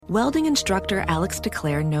Welding instructor Alex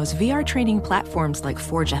DeClaire knows VR training platforms like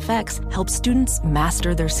Forge FX help students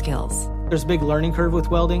master their skills. There's a big learning curve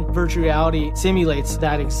with welding. Virtual reality simulates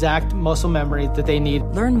that exact muscle memory that they need.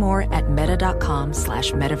 Learn more at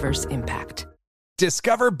meta.com/metaverseimpact.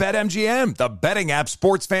 Discover BetMGM, the betting app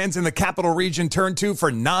sports fans in the capital region turn to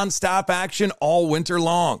for nonstop action all winter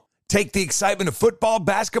long. Take the excitement of football,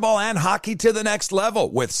 basketball, and hockey to the next level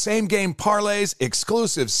with same-game parlays,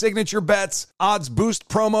 exclusive signature bets, odds boost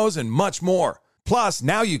promos, and much more. Plus,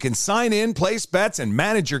 now you can sign in, place bets, and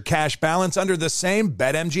manage your cash balance under the same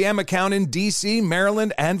BetMGM account in D.C.,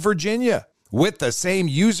 Maryland, and Virginia. With the same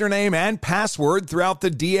username and password throughout the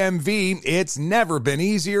DMV, it's never been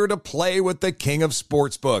easier to play with the king of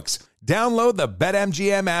sportsbooks. Download the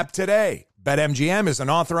BetMGM app today. BetMGM is an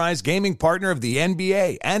authorized gaming partner of the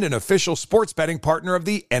NBA and an official sports betting partner of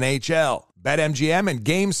the NHL. BetMGM and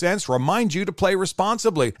GameSense remind you to play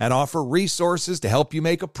responsibly and offer resources to help you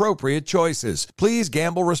make appropriate choices. Please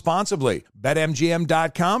gamble responsibly.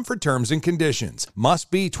 BetMGM.com for terms and conditions. Must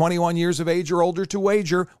be 21 years of age or older to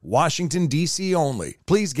wager. Washington, D.C. only.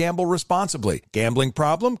 Please gamble responsibly. Gambling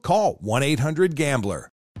problem? Call 1-800-GAMBLER.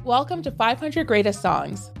 Welcome to 500 Greatest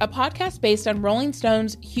Songs, a podcast based on Rolling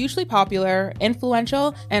Stone's hugely popular,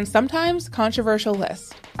 influential, and sometimes controversial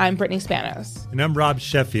list. I'm Brittany Spanos. And I'm Rob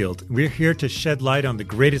Sheffield. We're here to shed light on the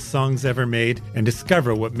greatest songs ever made and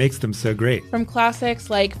discover what makes them so great. From classics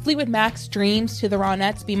like Fleetwood Mac's Dreams to the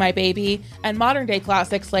Ronettes' Be My Baby, and modern-day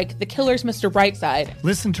classics like The Killers' Mr. Brightside.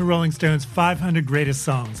 Listen to Rolling Stone's 500 Greatest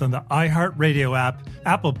Songs on the iHeartRadio app,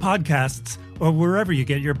 Apple Podcasts, or wherever you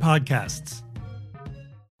get your podcasts.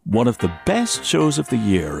 One of the best shows of the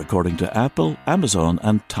year, according to Apple, Amazon,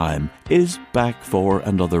 and Time, is back for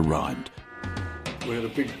another round. We had a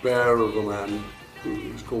big bear of a man who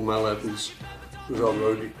was called Mal Evans, who was our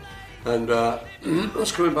roadie. And I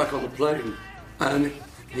was coming back on the plane, and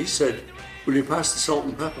he said, "Will you pass the salt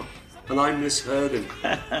and pepper?" And I misheard him.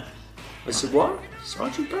 I said, "What?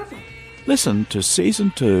 Sergeant Pepper?" Listen to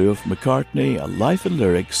Season 2 of McCartney, A Life in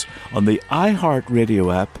Lyrics on the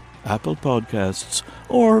iHeartRadio app, Apple Podcasts,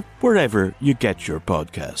 or wherever you get your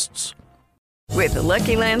podcasts. With the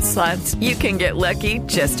Lucky Land Slots, you can get lucky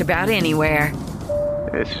just about anywhere.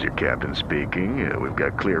 This is your captain speaking. We've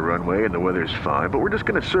got clear runway and the weather's fine, but we're just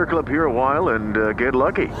going to circle up here a while and get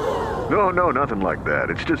lucky. No, nothing like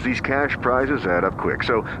that. It's just these cash prizes add up quick.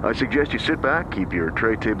 So I suggest you sit back, keep your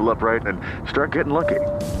tray table upright, and start getting lucky.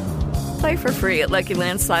 Play for free at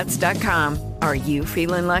LuckyLandSlots.com. Are you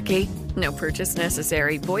feeling lucky? No purchase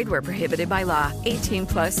necessary. Void where prohibited by law. 18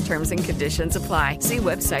 plus terms and conditions apply. See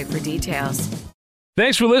website for details.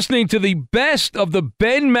 Thanks for listening to the Best of the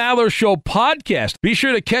Ben Maller Show podcast. Be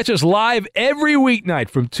sure to catch us live every weeknight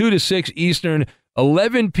from 2 to 6 Eastern,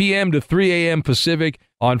 11 p.m. to 3 a.m. Pacific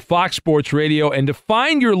on Fox Sports Radio. And to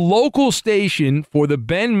find your local station for the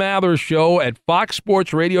Ben Maller Show at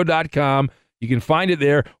foxsportsradio.com, you can find it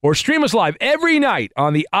there, or stream us live every night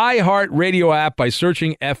on the iHeartRadio app by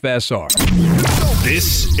searching FSR.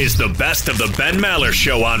 This is the Best of the Ben Maller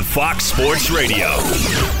Show on Fox Sports Radio.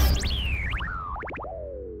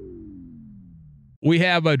 We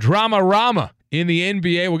have a drama-rama in the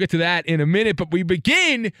NBA. We'll get to that in a minute, but we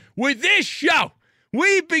begin with this show.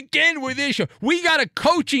 We got a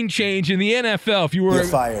coaching change in the NFL. If you were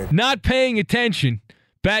not paying attention,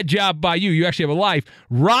 bad job by you. You actually have a life.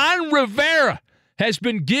 Ron Rivera has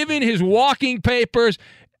been given his walking papers.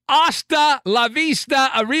 Hasta la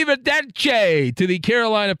vista, arrivederci to the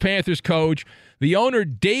Carolina Panthers coach. The owner,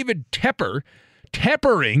 David Tepper,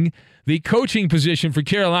 teppering the coaching position for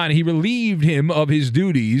Carolina. He relieved him of his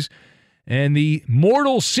duties. And the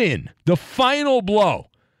mortal sin, the final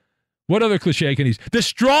blow. What other cliche can he use? The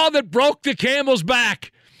straw that broke the camel's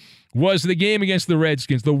back was the game against the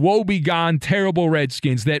Redskins, the woebegone, terrible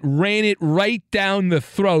Redskins that ran it right down the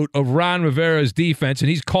throat of Ron Rivera's defense, and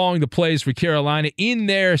he's calling the plays for Carolina in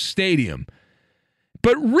their stadium.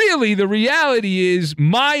 But really, the reality is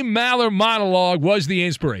my Maller monologue was the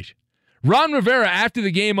inspiration. Ron Rivera, after the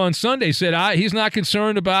game on Sunday, said he's not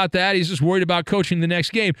concerned about that. He's just worried about coaching the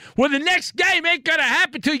next game. Well, the next game ain't going to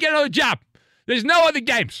happen until you get another job. There's no other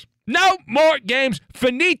games. No more games.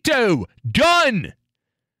 Finito. Done.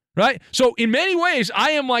 Right? So in many ways,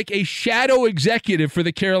 I am like a shadow executive for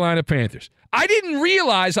the Carolina Panthers. I didn't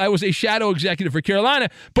realize I was a shadow executive for Carolina,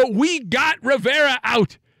 but we got Rivera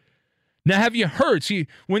out. Now, have you heard? See,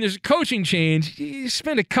 when there's a coaching change, you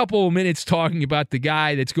spend a couple of minutes talking about the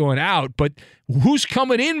guy that's going out, but who's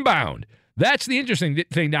coming inbound? That's the interesting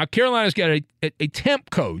thing. Now, Carolina's got a temp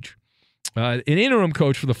coach, an interim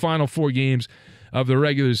coach for the final 4 games of the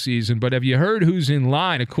regular season, but have you heard who's in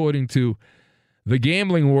line, according to the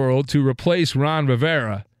gambling world, to replace Ron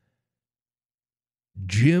Rivera?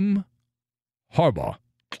 Jim Harbaugh.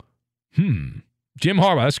 Jim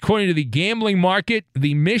Harbaugh. That's according to the Gambling Market.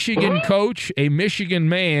 The Michigan coach, a Michigan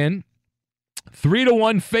man,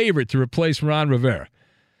 3-1 favorite to replace Ron Rivera.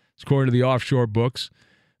 It's according to the offshore books.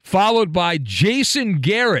 Followed by Jason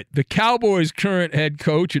Garrett, the Cowboys' current head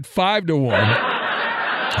coach, at 5-1.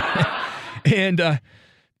 And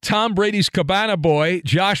Tom Brady's Cabana boy,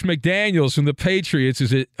 Josh McDaniels from the Patriots,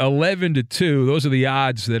 is at 11-2. Those are the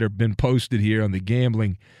odds that have been posted here on the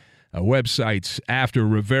gambling websites after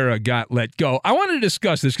Rivera got let go. I want to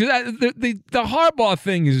discuss this because the Harbaugh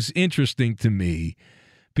thing is interesting to me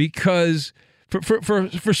because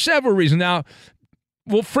for several reasons. Now,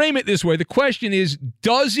 we'll frame it this way. The question is,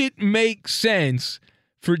 does it make sense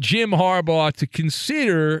for Jim Harbaugh to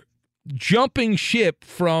consider jumping ship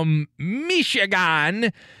from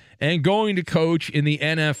Michigan and going to coach in the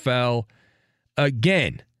NFL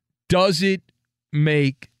again? Does it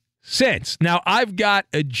make sense? Now, I've got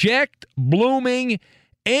eject, blooming,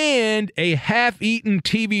 and a half-eaten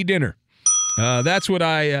TV dinner. That's what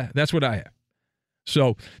I have.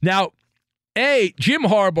 So now, Jim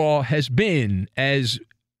Harbaugh has been, as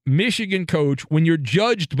Michigan coach, when you're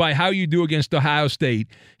judged by how you do against Ohio State,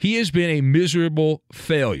 he has been a miserable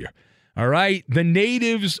failure. All right? The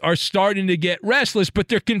natives are starting to get restless, but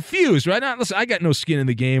they're confused, right? Now, listen, I got no skin in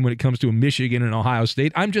the game when it comes to Michigan and Ohio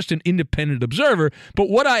State. I'm just an independent observer. But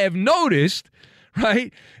what I have noticed,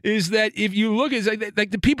 right, is that if you look at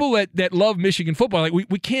like the people that love Michigan football, like we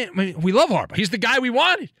love Harbaugh. He's the guy we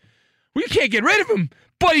wanted. We can't get rid of him,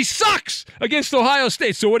 but he sucks against Ohio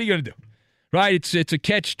State. So what are you going to do? Right? It's a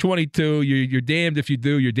catch-22. You're damned if you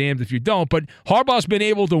do, you're damned if you don't. But Harbaugh's been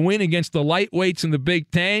able to win against the lightweights in the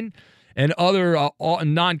Big Ten and other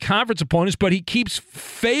non-conference opponents, but he keeps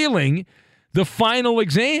failing the final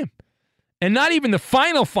exam. And not even the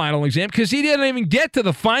final exam, because he didn't even get to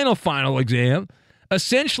the final exam,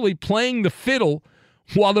 essentially playing the fiddle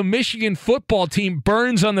while the Michigan football team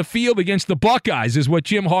burns on the field against the Buckeyes is what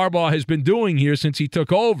Jim Harbaugh has been doing here since he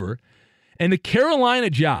took over. And the Carolina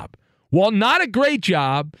job, while not a great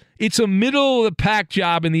job, it's a middle-of-the-pack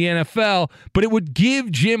job in the NFL, but it would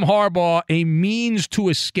give Jim Harbaugh a means to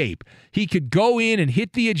escape. He could go in and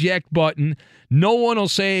hit the eject button. No one will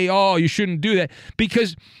say, oh, you shouldn't do that.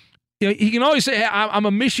 Because he can always say, hey, I'm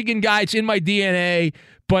a Michigan guy. It's in my DNA.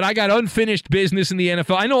 But I got unfinished business in the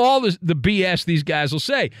NFL. I know all the BS these guys will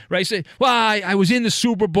say, right? Say, well, I was in the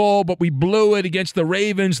Super Bowl, but we blew it against the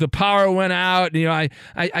Ravens. The power went out.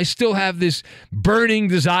 I still have this burning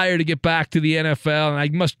desire to get back to the NFL, and I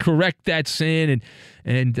must correct that sin.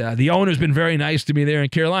 And the owner's been very nice to me there in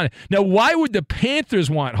Carolina. Now, why would the Panthers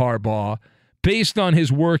want Harbaugh based on his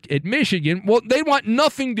work at Michigan? Well, they want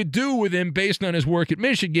nothing to do with him based on his work at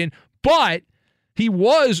Michigan, but he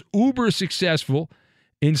was uber successful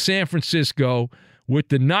in San Francisco with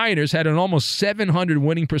the Niners, had an almost 700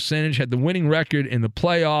 winning percentage, had the winning record in the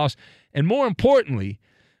playoffs, and more importantly,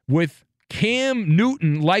 with Cam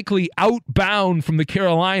Newton likely outbound from the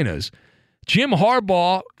Carolinas, Jim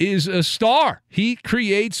Harbaugh is a star. He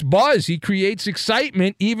creates buzz. He creates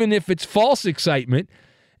excitement, even if it's false excitement.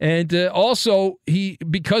 And also,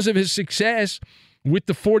 because of his success with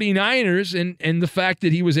the 49ers and the fact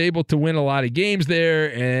that he was able to win a lot of games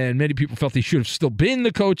there, and many people felt he should have still been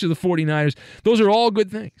the coach of the 49ers. Those are all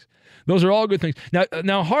good things. Now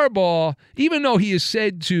Harbaugh, even though he is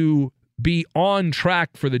said to be on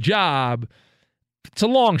track for the job, it's a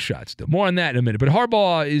long shot still. More on that in a minute. But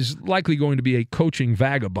Harbaugh is likely going to be a coaching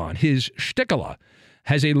vagabond. His shtickala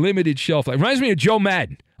has a limited shelf life. Reminds me of Joe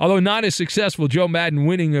Madden, although not as successful. Joe Madden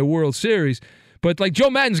winning a World Series. But like Joe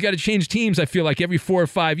Madden's got to change teams, I feel like, every 4 or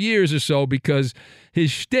 5 years or so because his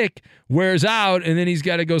shtick wears out and then he's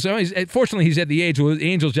got to go somewhere. Fortunately, he's at the age where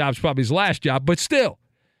the Angels job's probably his last job, but still.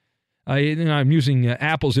 I'm using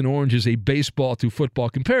apples and oranges, a baseball to football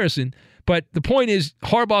comparison. But the point is,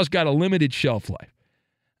 Harbaugh's got a limited shelf life.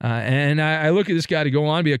 And I look at this guy to go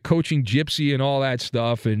on, be a coaching gypsy and all that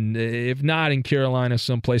stuff, and if not in Carolina,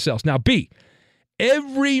 someplace else. Now,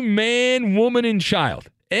 every man, woman, and child,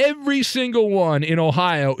 every single one in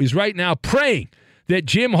Ohio is right now praying that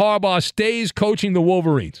Jim Harbaugh stays coaching the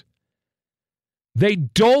Wolverines. They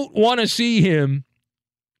don't want to see him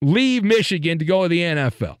leave Michigan to go to the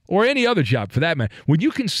NFL or any other job for that matter. When you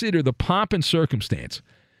consider the pomp and circumstance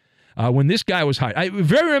when this guy was hired,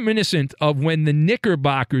 very reminiscent of when the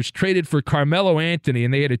Knickerbockers traded for Carmelo Anthony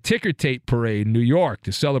and they had a ticker tape parade in New York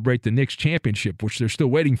to celebrate the Knicks championship, which they're still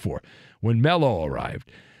waiting for, when Melo arrived.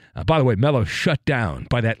 By the way, Melo shut down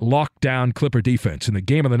by that lockdown Clipper defense in the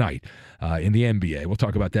game of the night in the NBA. We'll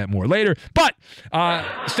talk about that more later. But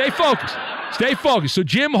stay focused. Stay focused. So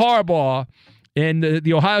Jim Harbaugh And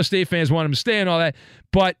the Ohio State fans want him to stay and all that.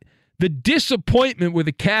 But the disappointment with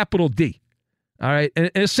a capital D, all right? And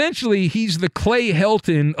essentially, he's the Clay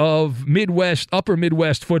Helton of upper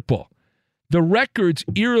Midwest football. The record's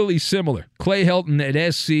eerily similar. Clay Helton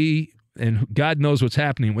at SC, and God knows what's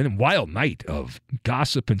happening with him. Wild night of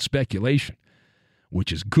gossip and speculation,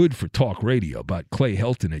 which is good for talk radio about Clay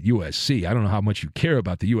Helton at USC. I don't know how much you care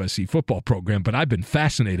about the USC football program, but I've been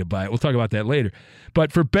fascinated by it. We'll talk about that later.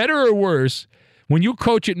 But for better or worse, when you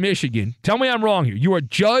coach at Michigan, tell me I'm wrong here, you are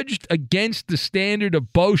judged against the standard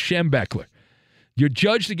of Bo Schembechler. You're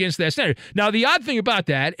judged against that standard. Now, the odd thing about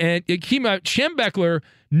that, and it came out, Schembechler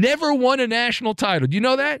never won a national title. Do you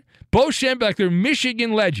know that? Bo Schembechler,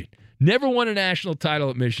 Michigan legend, never won a national title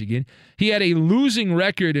at Michigan. He had a losing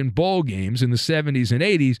record in bowl games in the 70s and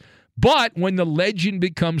 80s. But when the legend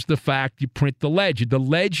becomes the fact, you print the legend. The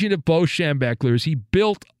legend of Bo Schembechler is he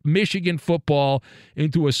built Michigan football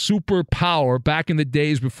into a superpower back in the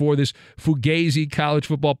days before this Fugazi college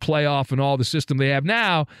football playoff and all the system they have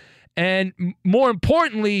now. And more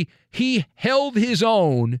importantly, he held his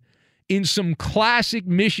own in some classic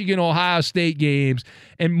Michigan-Ohio State games.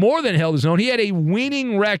 And more than held his own, he had a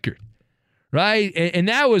winning record. Right? And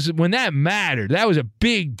that was when that mattered. That was a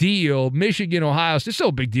big deal. Michigan, Ohio State, it's still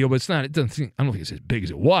a big deal, but it's not. I don't think it's as big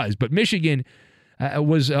as it was. But Michigan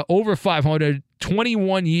was over 500,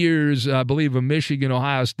 21 years, I believe, of Michigan,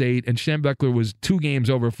 Ohio State, and Schembechler was 2 games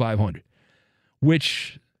over 500,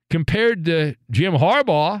 which compared to Jim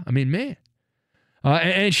Harbaugh, I mean, man.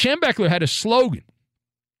 And Schembechler had a slogan.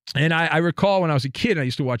 And I recall when I was a kid, I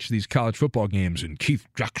used to watch these college football games, and Keith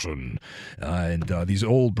Jackson and these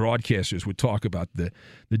old broadcasters would talk about the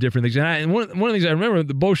different things. And one of the things I remember,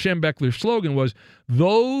 the Bo Schembechler slogan was,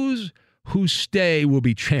 "Those who stay will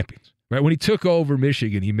be champions." Right? When he took over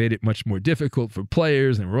Michigan, he made it much more difficult for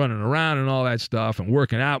players and running around and all that stuff and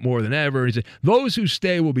working out more than ever. He said, "Those who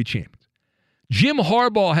stay will be champions." Jim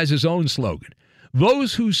Harbaugh has his own slogan.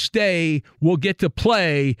 "Those who stay will get to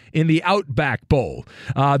play in the Outback Bowl."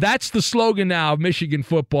 That's the slogan now of Michigan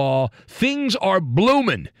football. Things are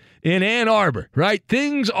blooming in Ann Arbor, right?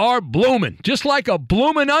 Things are blooming, just like a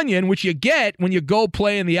blooming onion, which you get when you go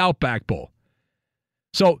play in the Outback Bowl.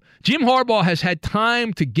 So Jim Harbaugh has had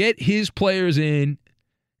time to get his players in.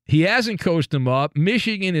 He hasn't coached them up.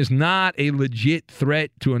 Michigan is not a legit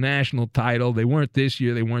threat to a national title. They weren't this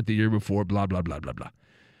year. They weren't the year before, blah, blah, blah, blah, blah.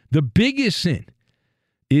 The biggest sin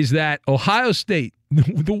is that Ohio State,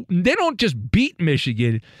 they don't just beat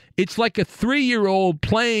Michigan. It's like a 3-year-old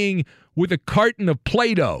playing with a carton of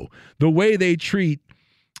Play-Doh, the way they treat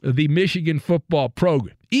the Michigan football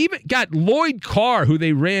program. Even got Lloyd Carr, who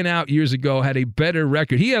they ran out years ago, had a better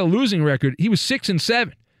record. He had a losing record. He was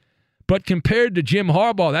 6-7. But compared to Jim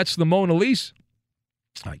Harbaugh, that's the Mona Lisa.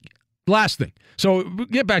 Last thing. So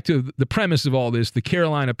get back to the premise of all this. The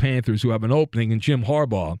Carolina Panthers, who have an opening, and Jim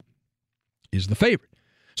Harbaugh is the favorite.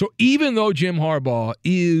 So even though Jim Harbaugh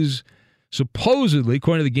is supposedly,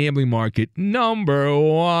 according to the gambling market, number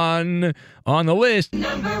 1 on the list,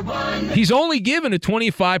 he's only given a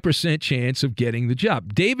 25% chance of getting the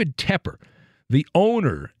job. David Tepper, the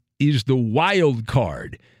owner, is the wild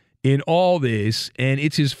card in all this, and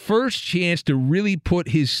it's his first chance to really put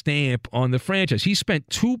his stamp on the franchise. He spent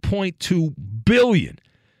 $2.2 billion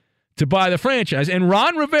to buy the franchise, and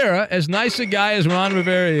Ron Rivera, as nice a guy as Ron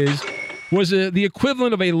Rivera is, was the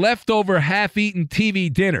equivalent of a leftover half-eaten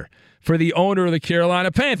TV dinner for the owner of the Carolina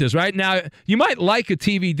Panthers, right? Now, you might like a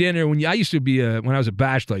TV dinner. I used to be, when I was a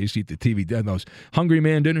bachelor, I used to eat the TV dinner, those Hungry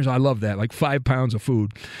Man dinners. I love that, like 5 pounds of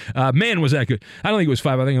food. Man, was that good. I don't think it was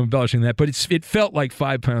 5. I think I'm embellishing that, but it felt like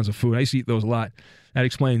 5 pounds of food. I used to eat those a lot. That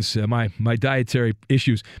explains my dietary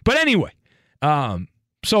issues. But anyway,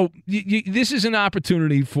 so this is an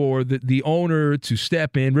opportunity for the owner to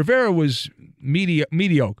step in. Rivera was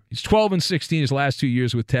mediocre. He's 12-16 his last 2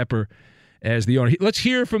 years with Tepper as the owner. Let's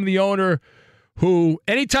hear from the owner, who,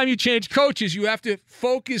 anytime you change coaches, you have to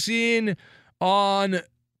focus in on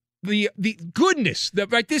the goodness.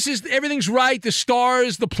 Right, this is, everything's right. The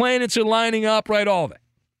stars, the planets are lining up, right, all that.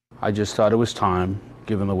 I just thought it was time,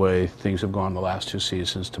 given the way things have gone the last 2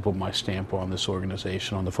 seasons, to put my stamp on this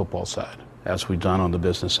organization on the football side, as we've done on the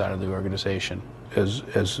business side of the organization.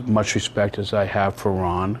 As much respect as I have for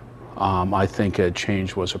Ron, I think a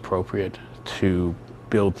change was appropriate to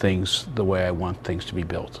build things the way I want things to be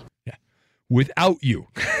built. Yeah. Without you.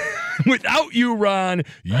 Without you, Ron,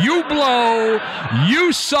 you blow.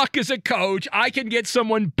 You suck as a coach. I can get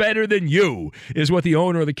someone better than you, is what the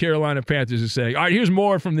owner of the Carolina Panthers is saying. All right, here's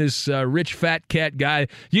more from this rich fat cat guy.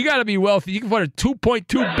 You got to be wealthy. You can put a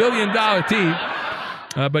 $2.2 billion team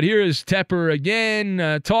But here is Tepper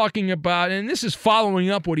again talking about, and this is following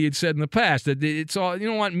up what he had said in the past, that it's all, you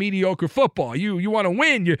don't want mediocre football. You want to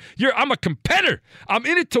win. I'm a competitor. I'm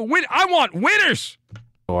in it to win. I want winners.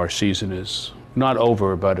 Our season is not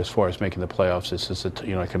over, but as far as making the playoffs, it's just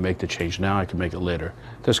I can make the change now, I can make it later.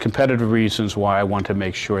 There's competitive reasons why I want to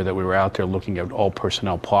make sure that we were out there looking at all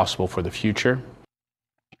personnel possible for the future.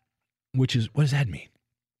 Which is, what does that mean?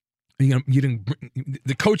 You didn't,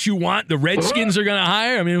 the coach you want, the Redskins are going to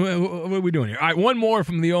hire? I mean, what are we doing here? All right, one more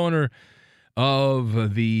from the owner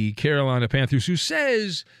of the Carolina Panthers, who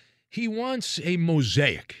says he wants a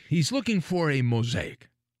mosaic. He's looking for a mosaic.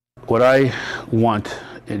 What I want,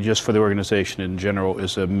 and just for the organization in general,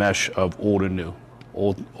 is a mesh of old and new.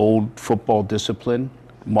 Old football discipline,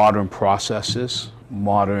 modern processes,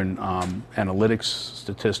 modern analytics,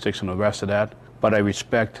 statistics, and the rest of that. But I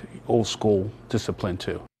respect old school discipline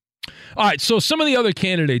too. All right, so some of the other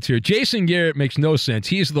candidates here. Jason Garrett makes no sense.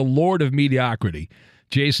 He is the lord of mediocrity.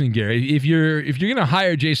 Jason Garrett. If you're going to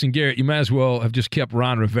hire Jason Garrett, you might as well have just kept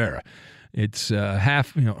Ron Rivera. It's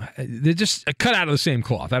they're just cut out of the same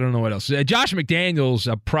cloth. I don't know what else. Josh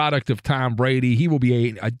McDaniels, a product of Tom Brady. He will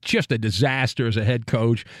be just a disaster as a head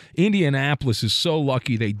coach. Indianapolis is so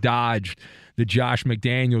lucky they dodged the Josh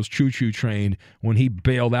McDaniels choo-choo train when he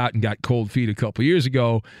bailed out and got cold feet a couple years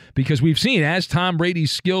ago, because we've seen as Tom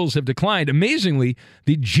Brady's skills have declined, amazingly,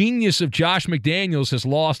 the genius of Josh McDaniels has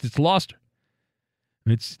lost its luster.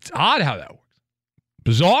 It's odd how that works.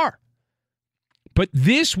 Bizarre. But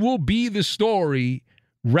this will be the story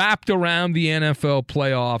wrapped around the NFL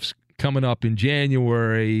playoffs coming up in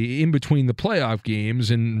January, in between the playoff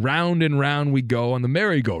games, and round we go on the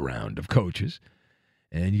merry-go-round of coaches.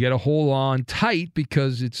 And you got to hold on tight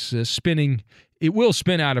because it's spinning. It will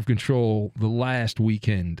spin out of control the last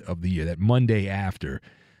weekend of the year, that Monday after.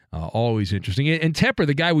 Always interesting. And Tepper,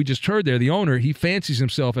 the guy we just heard there, the owner, he fancies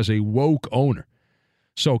himself as a woke owner.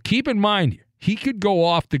 So keep in mind, he could go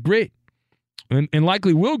off the grid, and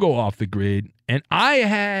likely will go off the grid. And I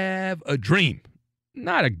have a dream,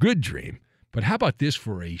 not a good dream, but how about this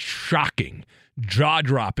for a shocking,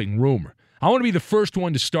 jaw-dropping rumor? I want to be the first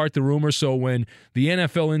one to start the rumor, so when the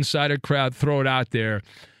NFL insider crowd throw it out there,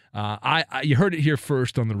 you heard it here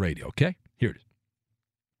first on the radio, okay? Here it is.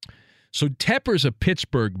 So Tepper's a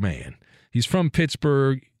Pittsburgh man. He's from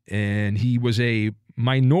Pittsburgh, and he was a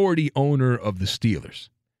minority owner of the Steelers.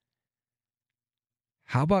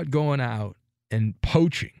 How about going out and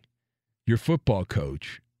poaching your football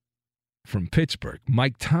coach from Pittsburgh,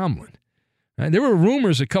 Mike Tomlin? And there were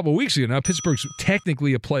rumors a couple weeks ago. Now, Pittsburgh's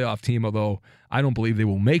technically a playoff team, although I don't believe they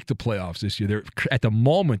will make the playoffs this year. At the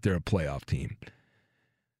moment, they're a playoff team.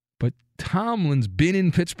 But Tomlin's been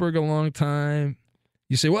in Pittsburgh a long time.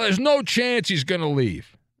 You say, well, there's no chance he's going to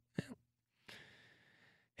leave.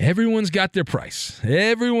 Everyone's got their price.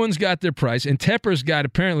 Everyone's got their price. And Tepper's got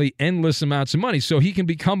apparently endless amounts of money, so he can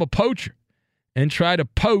become a poacher and try to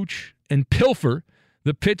poach and pilfer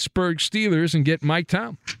the Pittsburgh Steelers and get Mike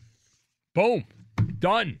Tomlin. Boom.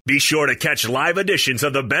 Done. Be sure to catch live editions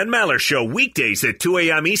of the Ben Maller Show weekdays at 2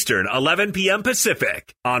 a.m. Eastern, 11 p.m.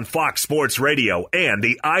 Pacific on Fox Sports Radio and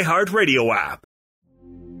the iHeartRadio app.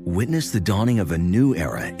 Witness the dawning of a new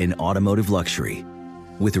era in automotive luxury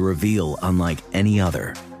with a reveal unlike any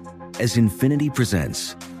other as Infiniti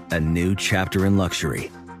presents a new chapter in luxury,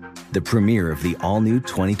 the premiere of the all-new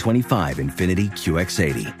 2025 Infiniti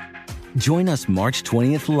QX80. Join us March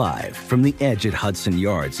 20th live from the Edge at Hudson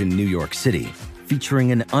Yards in New York City,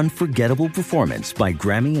 featuring an unforgettable performance by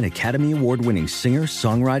Grammy and Academy Award-winning singer,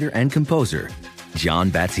 songwriter, and composer, Jon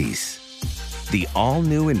Batiste. The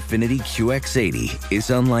all-new Infiniti QX80 is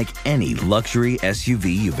unlike any luxury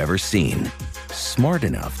SUV you've ever seen. Smart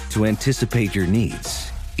enough to anticipate your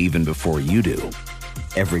needs, even before you do.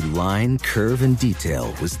 Every line, curve, and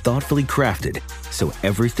detail was thoughtfully crafted, so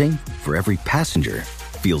everything for every passenger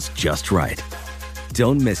feels just right.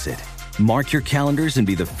 Don't miss it. Mark your calendars and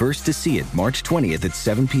be the first to see it March 20th at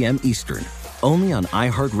 7 p.m. Eastern, only on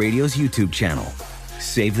iHeartRadio's YouTube channel.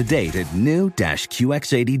 Save the date at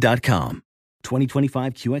new-QX80.com.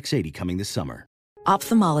 2025 QX80 coming this summer.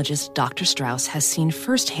 Ophthalmologist Dr. Strauss has seen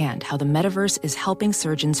firsthand how the metaverse is helping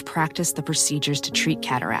surgeons practice the procedures to treat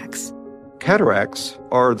cataracts. Cataracts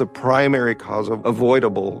are the primary cause of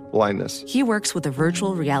avoidable blindness. He works with a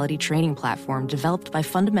virtual reality training platform developed by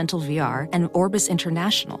Fundamental VR and Orbis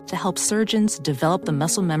International to help surgeons develop the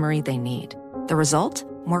muscle memory they need. The result?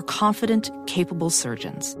 More confident, capable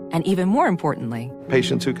surgeons. And even more importantly,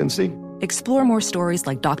 patients who can see. Explore more stories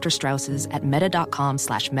like Dr. Strauss's at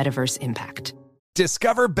meta.com/metaverseimpact.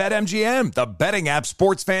 Discover BetMGM, the betting app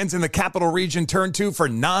sports fans in the capital region turn to for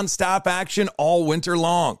nonstop action all winter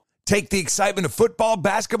long. Take the excitement of football,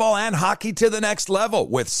 basketball, and hockey to the next level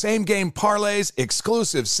with same-game parlays,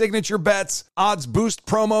 exclusive signature bets, odds boost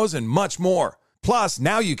promos, and much more. Plus,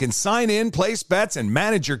 now you can sign in, place bets, and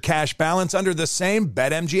manage your cash balance under the same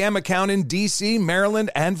BetMGM account in D.C., Maryland,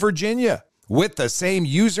 and Virginia. With the same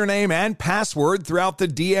username and password throughout the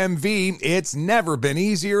DMV, it's never been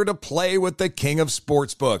easier to play with the king of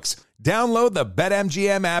sportsbooks. Download the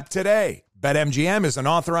BetMGM app today. BetMGM is an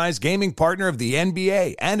authorized gaming partner of the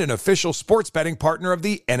NBA and an official sports betting partner of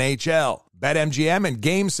the NHL. BetMGM and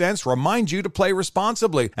GameSense remind you to play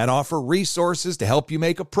responsibly and offer resources to help you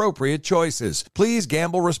make appropriate choices. Please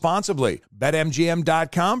gamble responsibly.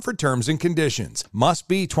 BetMGM.com for terms and conditions. Must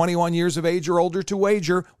be 21 years of age or older to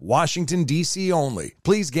wager. Washington, D.C. only.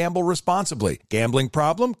 Please gamble responsibly. Gambling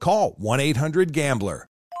problem? Call 1-800-GAMBLER.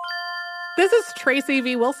 This is Tracy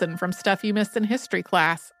V. Wilson from Stuff You Missed in History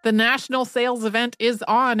class. The national sales event is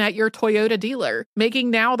on at your Toyota dealer, making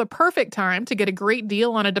now the perfect time to get a great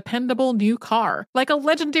deal on a dependable new car. Like a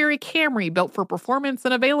legendary Camry built for performance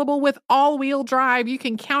and available with all-wheel drive, you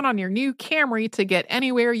can count on your new Camry to get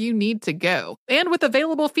anywhere you need to go. And with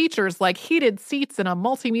available features like heated seats and a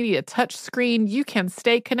multimedia touchscreen, you can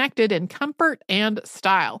stay connected in comfort and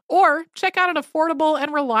style. Or check out an affordable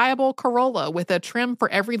and reliable Corolla with a trim for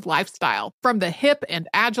every lifestyle. From the hip and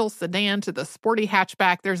agile sedan to the sporty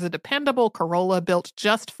hatchback, there's a dependable Corolla built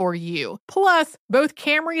just for you. Plus, both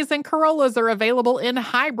Camrys and Corollas are available in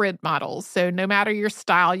hybrid models, so no matter your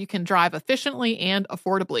style, you can drive efficiently and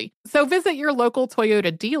affordably. So visit your local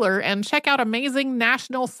Toyota dealer and check out amazing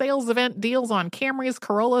national sales event deals on Camrys,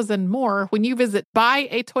 Corollas, and more when you visit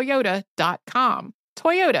buyatoyota.com.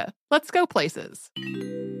 Toyota, let's go places.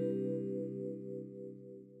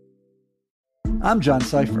 I'm John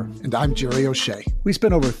Cipher. And I'm Jerry O'Shea. We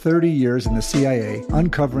spent over 30 years in the CIA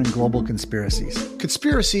uncovering global conspiracies.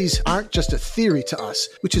 Conspiracies aren't just a theory to us,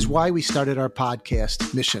 which is why we started our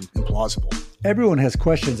podcast, Mission Implausible. Everyone has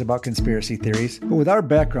questions about conspiracy theories, but with our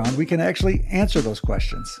background, we can actually answer those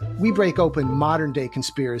questions. We break open modern-day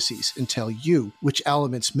conspiracies and tell you which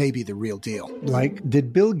elements may be the real deal. Like,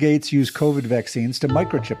 did Bill Gates use COVID vaccines to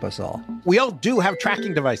microchip us all? We all do have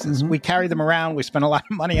tracking devices. Mm-hmm. We carry them around. We spend a lot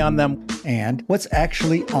of money on them. And what's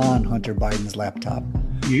actually on Hunter Biden's laptop?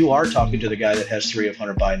 You are talking to the guy that has 3 of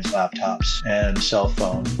Hunter Biden's laptops and cell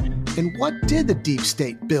phone. And what did the deep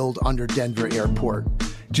state build under Denver Airport?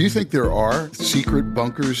 Do you think there are secret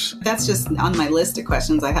bunkers? That's just on my list of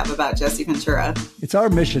questions I have about Jesse Ventura. It's our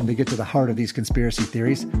mission to get to the heart of these conspiracy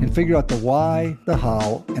theories and figure out the why, the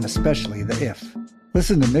how, and especially the if.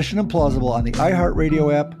 Listen to Mission Implausible on the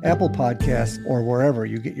iHeartRadio app, Apple Podcasts, or wherever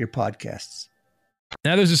you get your podcasts.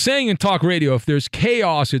 Now, there's a saying in talk radio, if there's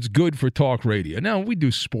chaos, it's good for talk radio. Now, we do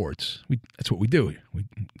sports. That's what we do. We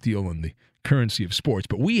deal in the currency of sports.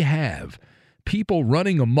 But we have people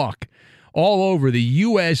running amok all over the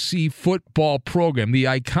USC football program, the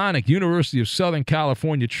iconic University of Southern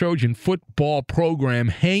California Trojan football program,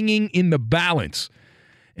 hanging in the balance.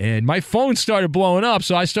 And my phone started blowing up,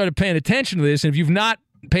 so I started paying attention to this. And if you've not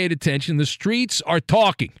paid attention, the streets are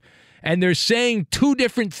talking. And they're saying two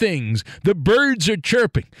different things. The birds are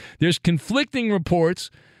chirping. There's conflicting reports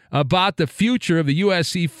about the future of the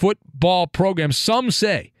USC football program. Some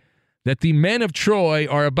say that the men of Troy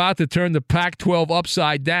are about to turn the Pac-12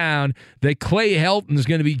 upside down, that Clay Helton is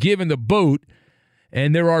going to be given the boot,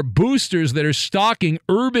 and there are boosters that are stalking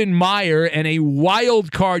Urban Meyer and a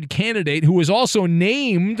wild card candidate who was also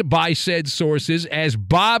named by said sources as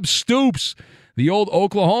Bob Stoops, the old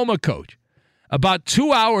Oklahoma coach. About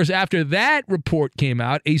 2 hours after that report came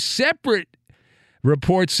out, a separate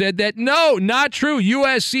report said that, no, not true.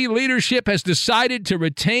 USC leadership has decided to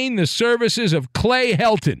retain the services of Clay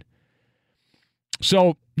Helton.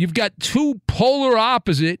 So you've got two polar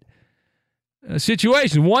opposite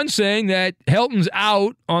situations. One saying that Helton's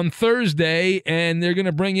out on Thursday and they're going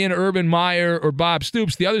to bring in Urban Meyer or Bob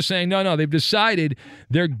Stoops. The other saying, no, they've decided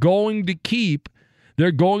they're going to keep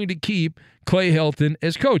Clay Helton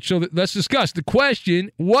as coach. So let's discuss the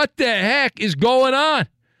question, what the heck is going on?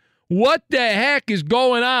 What the heck is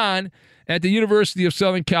going on at the University of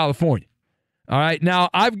Southern California? All right, now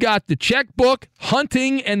I've got the checkbook,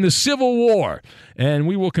 hunting, and the Civil War, and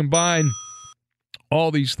we will combine all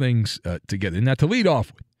these things together. Now, to lead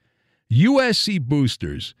off with, USC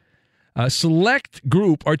boosters, a select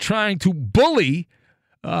group are trying to bully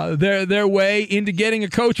their way into getting a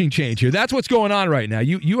coaching change here. That's what's going on right now.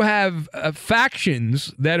 You have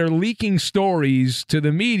factions that are leaking stories to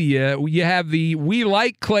the media. You have the "we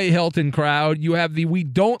like Clay Helton" crowd. You have the "we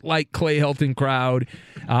don't like Clay Helton" crowd.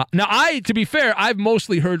 Now, to be fair, I've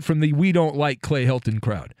mostly heard from the "we don't like Clay Helton"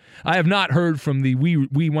 crowd. I have not heard from the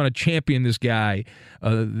we want to champion this guy.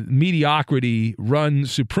 Mediocrity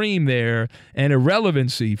runs supreme there, and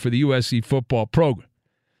irrelevancy for the USC football program.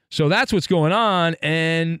 So that's what's going on.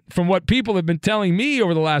 And from what people have been telling me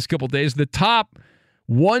over the last couple of days, the top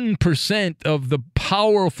 1% of the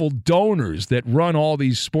powerful donors that run all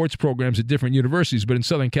these sports programs at different universities, but in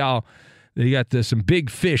Southern Cal, they got some big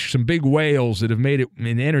fish, some big whales that have made it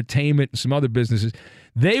in entertainment and some other businesses.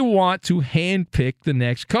 They want to handpick the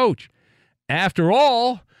next coach. After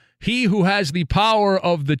all, he who has the power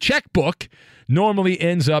of the checkbook normally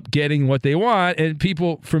ends up getting what they want, and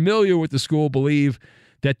people familiar with the school believe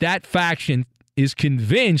that faction is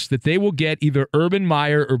convinced that they will get either Urban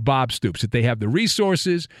Meyer or Bob Stoops, that they have the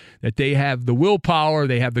resources, that they have the willpower,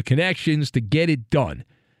 they have the connections to get it done.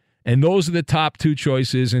 And those are the top two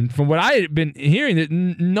choices. And from what I had been hearing, that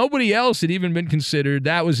nobody else had even been considered.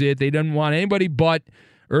 That was it. They didn't want anybody but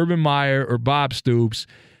Urban Meyer or Bob Stoops,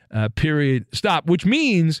 period, stop, which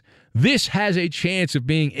means this has a chance of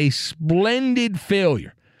being a splendid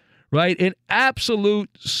failure. Right? An absolute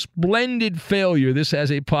splendid failure this has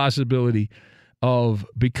a possibility of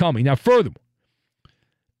becoming. Now, furthermore,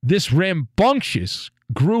 this rambunctious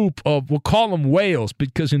group of, we'll call them whales,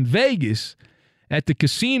 because in Vegas, at the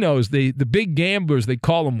casinos, the big gamblers, they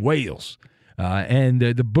call them whales. And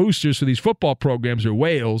the boosters for these football programs are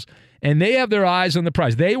whales, and they have their eyes on the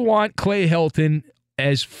prize. They want Clay Helton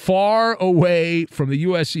as far away from the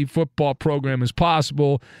USC football program as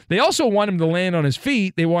possible. They also want him to land on his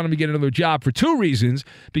feet. They want him to get another job for two reasons,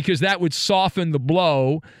 because that would soften the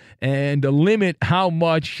blow and limit how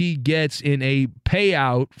much he gets in a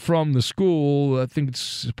payout from the school. I think it's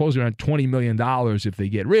supposed around $20 million if they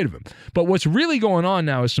get rid of him. But what's really going on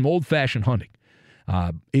now is some old-fashioned hunting.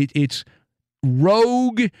 It's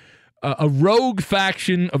a rogue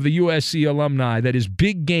faction of the USC alumni that is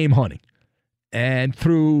big game hunting. And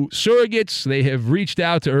through surrogates, they have reached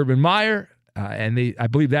out to Urban Meyer, and I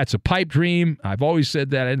believe that's a pipe dream. I've always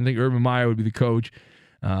said that. I didn't think Urban Meyer would be the coach.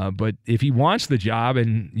 But if he wants the job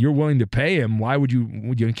and you're willing to pay him, why would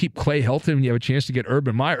you keep Clay Helton when you have a chance to get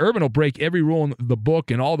Urban Meyer? Urban will break every rule in the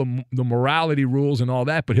book and all the morality rules and all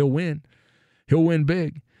that, but he'll win. He'll win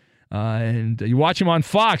big. And you watch him on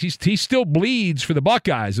Fox, he still bleeds for the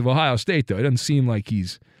Buckeyes of Ohio State, though. It doesn't seem like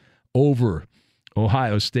he's over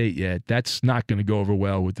Ohio State yet. That's not going to go over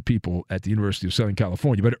well with the people at the University of Southern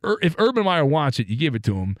California. But if Urban Meyer wants it, you give it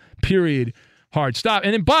to him. Period. Hard stop.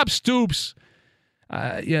 And then Bob Stoops,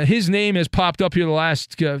 his name has popped up here the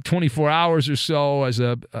last 24 hours or so as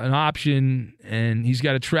an option, and he's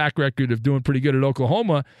got a track record of doing pretty good at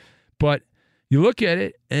Oklahoma. But you look at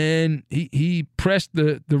it, and he pressed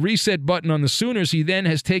the reset button on the Sooners. He then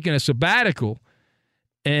has taken a sabbatical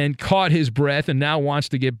and caught his breath and now wants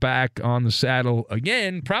to get back on the saddle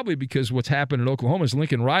again, probably because what's happened at Oklahoma is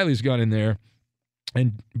Lincoln Riley's gone in there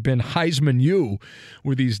and been Heisman U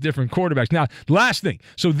with these different quarterbacks. Now, last thing.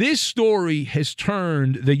 So this story has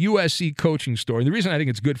turned the USC coaching story. The reason I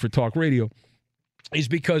think it's good for talk radio is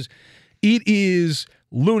because it is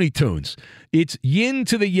Looney Tunes. It's yin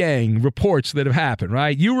to the yang reports that have happened,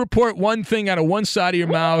 right? You report one thing out of one side of your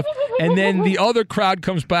mouth, and then the other crowd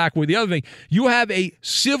comes back with the other thing. You have a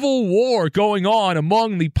civil war going on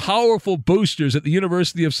among the powerful boosters at the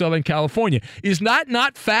University of Southern California. Is that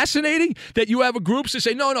not fascinating that you have a groups that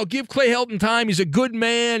say, no, give Clay Helton time. He's a good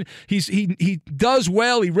man. He does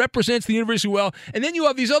well. He represents the university well. And then you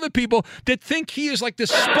have these other people that think he is like the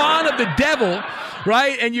spawn of the devil,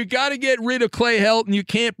 right? And you got to get rid of Clay Helton. You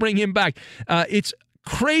can't bring him back. It's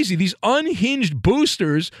crazy. These unhinged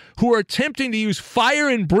boosters who are attempting to use fire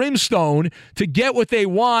and brimstone to get what they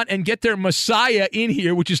want and get their messiah in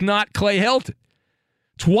here, which is not Clay Helton.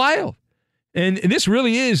 It's wild. And this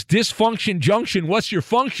really is dysfunction junction. What's your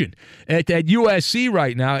function at USC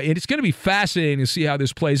right now? And it's going to be fascinating to see how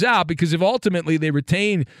this plays out, because if ultimately they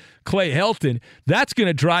retain Clay Helton, that's going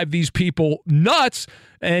to drive these people nuts.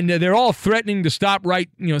 And they're all threatening to stop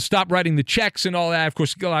writing the checks and all that. Of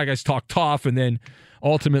course, a lot of guys talk tough, and then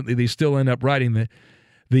ultimately they still end up writing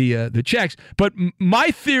the checks. But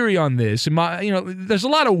my theory on this, there's a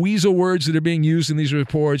lot of weasel words that are being used in these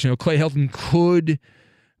reports. Clay Helton could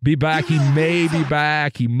be back. He may be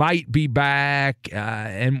back. He might be back.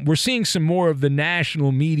 And we're seeing some more of the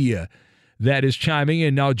national media that is chiming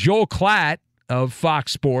in. Now, Joel Klatt of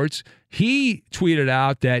Fox Sports, he tweeted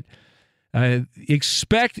out that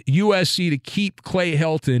Expect USC to keep Clay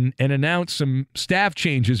Helton and announce some staff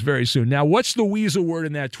changes very soon. Now, what's the weasel word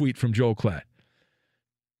in that tweet from Joel Klatt?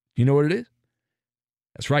 You know what it is?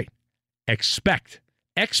 That's right. Expect.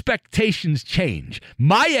 Expectations change.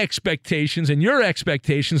 My expectations and your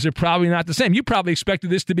expectations are probably not the same. You probably expected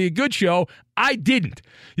this to be a good show. I didn't.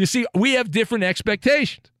 You see, we have different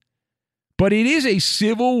expectations. But it is a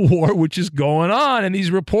civil war which is going on, and these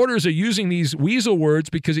reporters are using these weasel words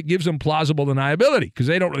because it gives them plausible deniability because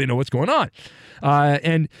they don't really know what's going on.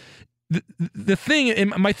 And the thing, and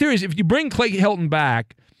my theory is if you bring Clay Helton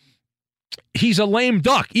back, he's a lame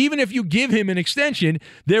duck. Even if you give him an extension,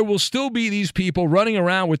 there will still be these people running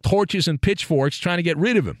around with torches and pitchforks trying to get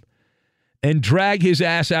rid of him and drag his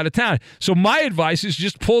ass out of town. So my advice is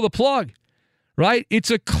just pull the plug, right? It's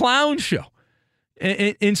a clown show.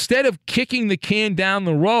 Instead of kicking the can down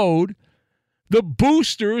the road, the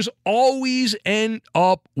boosters always end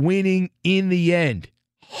up winning in the end.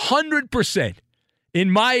 100%.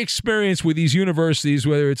 In my experience with these universities,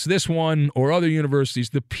 whether it's this one or other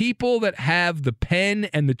universities, the people that have the pen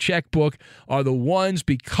and the checkbook are the ones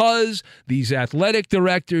because these athletic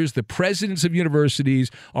directors, the presidents of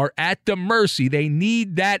universities, are at the mercy. They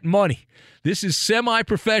need that money. This is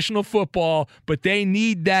semi-professional football, but they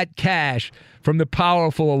need that cash from the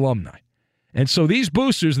powerful alumni. And so these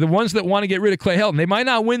boosters, the ones that want to get rid of Clay Helton, they might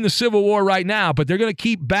not win the Civil War right now, but they're going to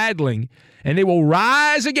keep battling, and they will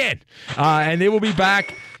rise again, and they will be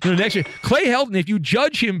back next year. Clay Helton, if you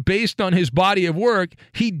judge him based on his body of work,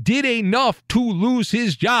 he did enough to lose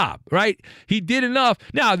his job, right? He did enough.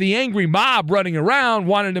 Now, the angry mob running around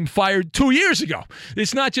wanted him fired 2 years ago.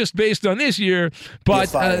 It's not just based on this year,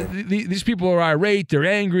 but these people are irate, they're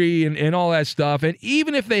angry, and all that stuff. And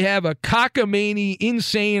even if they have a cockamamie,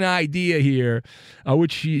 insane idea here,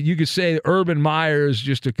 which you could say Urban Meyer is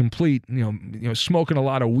just a complete, smoking a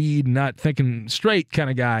lot of weed and not thinking straight kind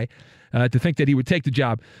of guy, to think that he would take the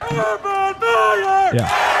job. Urban Meyer! Yeah.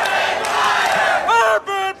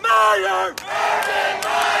 Urban Meyer! Urban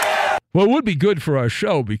Meyer! Well, it would be good for our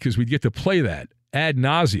show because we'd get to play that ad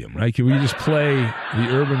nauseum, right? Can we just play the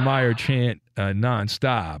Urban Meyer chant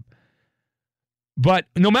nonstop? But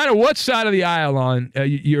no matter what side of the aisle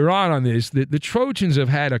you're on this, the Trojans have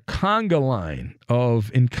had a conga line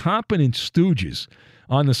of incompetent stooges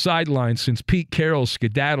on the sidelines since Pete Carroll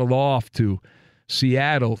skedaddled off to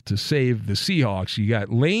Seattle to save the Seahawks. You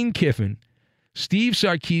got Lane Kiffin, Steve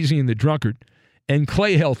Sarkisian, the drunkard, and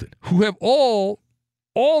Clay Helton, who have all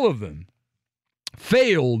of them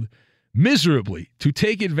failed miserably to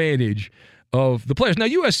take advantage of the players. Now,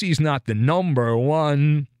 USC is not the number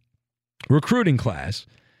one recruiting class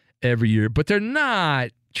every year, but they're not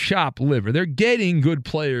chopped liver. They're getting good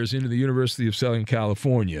players into the University of Southern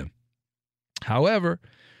California. However,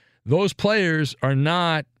 those players are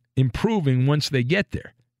not improving once they get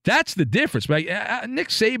there. That's the difference. Nick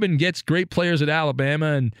Saban gets great players at Alabama,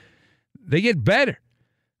 and they get better.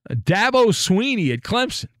 Dabo Swinney at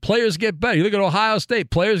Clemson, players get better. You look at Ohio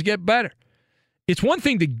State, players get better. It's one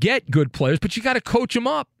thing to get good players, but you got to coach them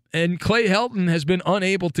up. And Clay Helton has been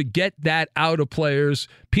unable to get that out of players.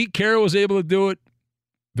 Pete Carroll was able to do it.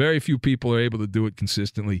 Very few people are able to do it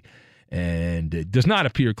consistently. And it does not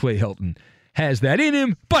appear Clay Helton has that in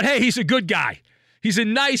him. But, hey, he's a good guy. He's a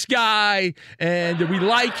nice guy, and we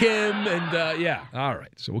like him. And, yeah, all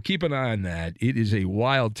right. So we'll keep an eye on that. It is a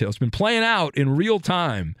wild tale. It's been playing out in real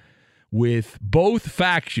time with both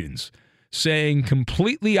factions saying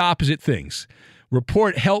completely opposite things.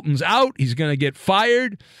 Report Helton's out. He's going to get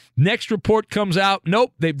fired. Next report comes out.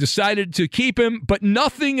 Nope, they've decided to keep him, but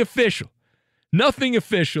nothing official. Nothing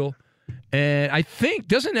official. And I think,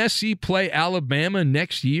 doesn't SC play Alabama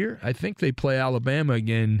next year? I think they play Alabama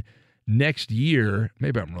again next year.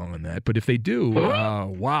 Maybe I'm wrong on that. But if they do,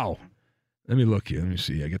 wow. Let me look here. Let me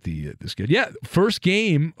see. I got the schedule. Yeah, first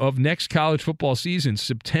game of next college football season,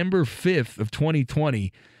 September 5th of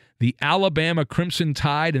 2020. The Alabama Crimson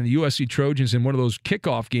Tide and the USC Trojans in one of those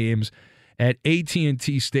kickoff games at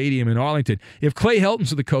AT&T Stadium in Arlington. If Clay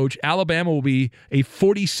Helton's the coach, Alabama will be a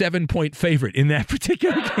 47-point favorite in that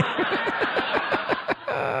particular game.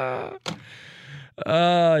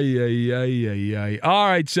 All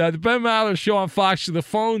right, so the Ben Maller Show on Fox. To the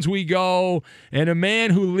phones we go, and a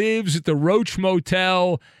man who lives at the Roach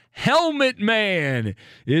Motel, Helmet Man,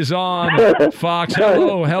 is on Fox.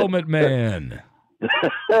 Hello, Helmet Man.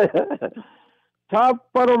 Top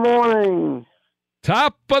of the morning.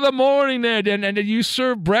 Top of the morning there. And did you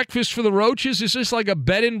serve breakfast for the Roaches? Is this like a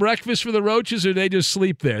bed and breakfast for the Roaches, or they just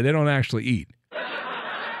sleep there? They don't actually eat.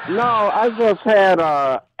 No, I just had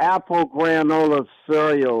apple granola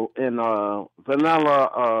cereal and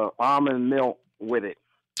vanilla almond milk with it.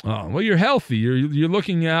 Oh, well, you're healthy. You're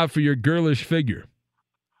looking out for your girlish figure.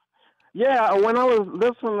 Yeah, when I was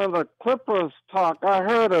listening to the Clippers talk, I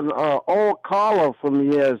heard an old caller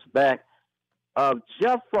from years back,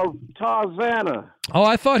 Jeff from Tarzana. Oh,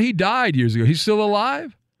 I thought he died years ago. He's still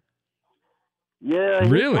alive? Yeah, he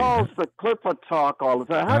Really? calls the Clipper talk all the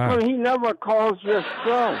time. How come he never calls your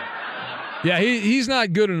show? Yeah, he's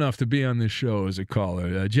not good enough to be on this show as a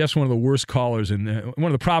caller. Jeff's one of the worst callers, and one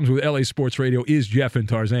of the problems with LA Sports Radio is Jeff in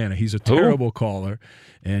Tarzana. He's a terrible caller,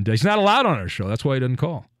 and he's not allowed on our show. That's why he doesn't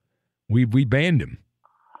call. We banned him.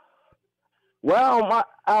 Well,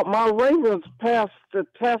 my Ravens passed the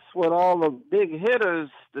test with all the big hitters,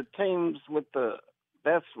 the teams with the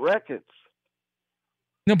best records.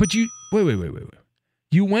 No, but you wait.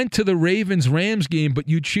 You went to the Ravens-Rams game, but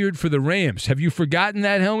you cheered for the Rams. Have you forgotten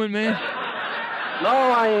that, Helmet Man? No,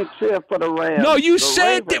 I ain't cheer for the Rams. No, you The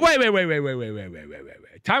said Ravens.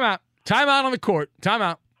 wait. Time out on the court. Time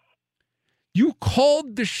out. You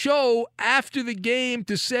called the show after the game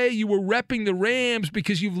to say you were repping the Rams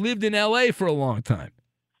because you've lived in L.A. for a long time.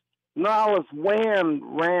 No, I was wearing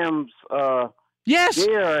Rams Yes,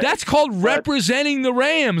 gear. that's called representing the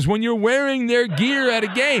Rams when you're wearing their gear at a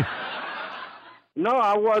game. No,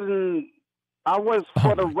 I wasn't. I was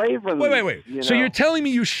for the Ravens. Wait. So you're telling me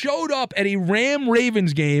you showed up at a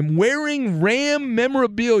Ravens game wearing Ram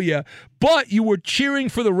memorabilia, but you were cheering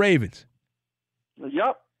for the Ravens?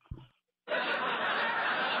 Yep.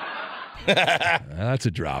 That's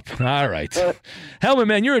a drop. All right. Helmet,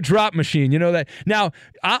 man, you're a drop machine. You know that. Now,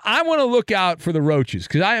 I want to look out for the roaches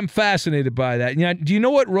because I am fascinated by that. Do you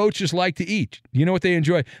know what roaches like to eat? Do you know what they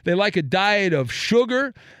enjoy? They like a diet of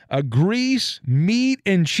sugar, grease, meat,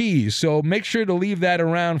 and cheese. So make sure to leave that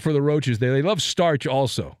around for the roaches. They love starch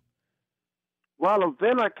also. Well, the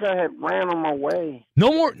vinegar had ran them away.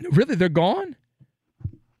 No more? Really? They're gone?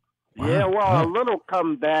 Yeah, well, a little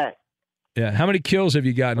come back. Yeah. How many kills have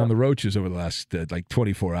you gotten on the roaches over the last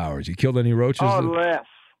 24 hours? You killed any roaches? Less.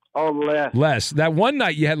 Less. That one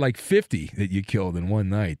night you had like 50 that you killed in one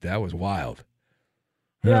night. That was wild.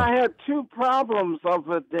 Yeah, I had two problems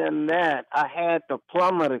other than that. I had the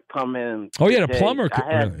plumber to come in. Oh, yeah, the today. plumber.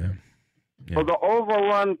 I had for the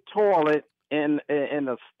overrun toilet and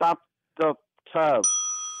the stopped-up tub.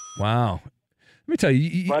 Wow. Let me tell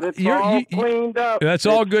you, but it's all cleaned up. That's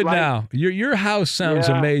all It's good like- now. Your house sounds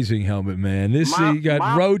Yeah. amazing, Helmet Man. You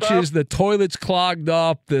got roaches, the toilet's clogged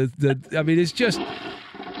up. I mean, it's just.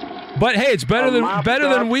 But hey, it's better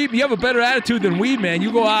than weed. You have a better attitude than weed, man.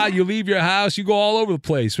 You go out, you leave your house, you go all over the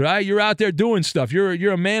place, right? You're out there doing stuff.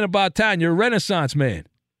 You're a man about town. You're a Renaissance man.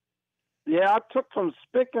 Yeah, I took some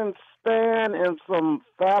Spick and Span and some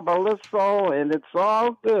Fabuloso, and it's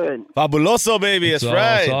all good. Fabuloso, baby. That's right.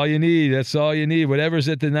 That's all you need. That's all you need. Whatever's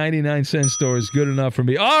at the 99-cent store is good enough for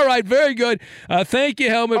me. All right, very good. Thank you,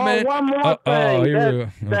 Helmet Man. One more thing. Oh, here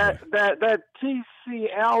we go. That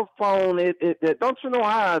TCL phone. It don't you know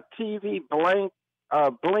how a TV blink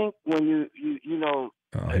when you know?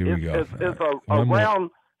 Oh, here we go. It's a round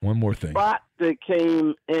one more thing. spot that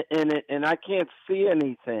came in it, and I can't see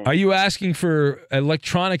anything. Are you asking for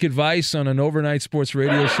electronic advice on an overnight sports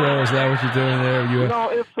radio show? Is that what you're doing there? No,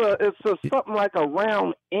 it's something like a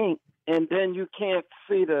round ink, and then you can't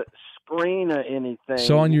see the screen or anything.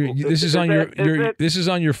 So on this is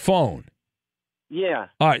on your phone. Yeah.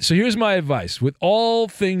 All right. So here's my advice with all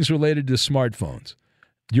things related to smartphones.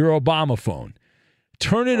 Your Obama phone,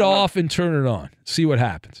 turn it off and turn it on. See what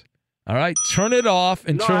happens. All right, turn it off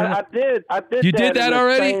and turn it. I did. You did that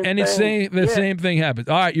already, and it's the same thing happens.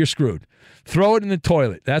 All right, you're screwed. Throw it in the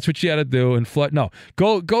toilet. That's what you got to do. And flood. No,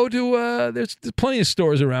 go to. There's plenty of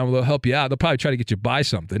stores around where they'll help you out. They'll probably try to get you to buy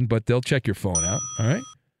something, but they'll check your phone out. All right.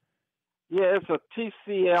 Yeah, it's a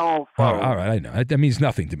TCL phone. All right, I know. That means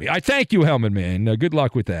nothing to me. I thank you, Helmet Man. Good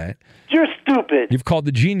luck with that. You're stupid. You've called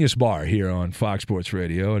the Genius Bar here on Fox Sports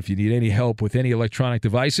Radio. If you need any help with any electronic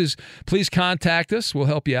devices, please contact us. We'll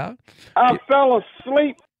help you out. I fell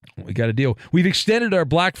asleep. We got a deal. We've extended our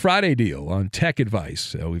Black Friday deal on tech advice.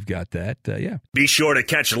 So we've got that. Yeah. Be sure to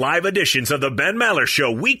catch live editions of The Ben Maller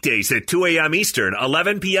Show weekdays at 2 a.m. Eastern,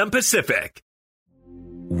 11 p.m. Pacific.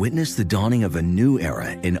 Witness the dawning of a new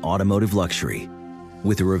era in automotive luxury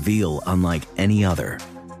with a reveal unlike any other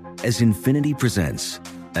as Infiniti presents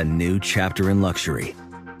a new chapter in luxury,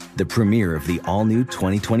 the premiere of the all-new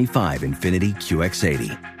 2025 Infiniti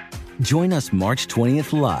QX80. Join us March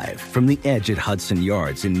 20th live from the Edge at Hudson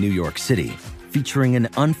Yards in New York City, featuring an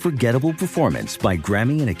unforgettable performance by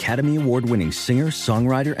Grammy and Academy Award-winning singer,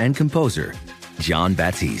 songwriter, and composer, Jon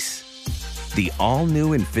Batiste. The all-new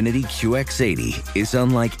Infiniti QX80 is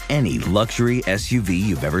unlike any luxury SUV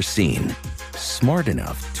you've ever seen. Smart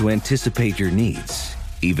enough to anticipate your needs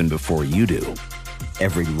even before you do.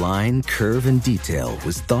 Every line, curve, and detail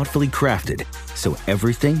was thoughtfully crafted so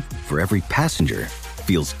everything for every passenger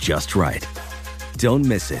feels just right. Don't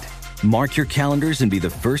miss it. Mark your calendars and be the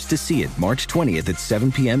first to see it March 20th at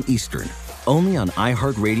 7 p.m. Eastern, only on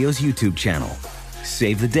iHeartRadio's YouTube channel.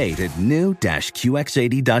 Save the date at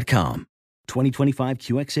new-QX80.com. 2025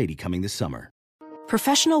 QX80 coming this summer.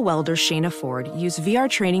 Professional welder Shayna Ford used VR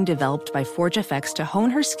training developed by ForgeFX to hone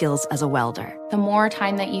her skills as a welder. The more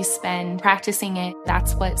time that you spend practicing it,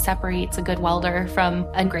 that's what separates a good welder from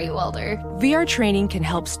a great welder. VR training can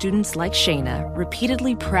help students like Shayna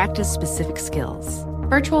repeatedly practice specific skills.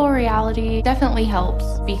 Virtual reality definitely helps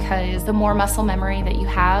because the more muscle memory that you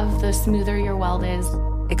have, the smoother your weld is.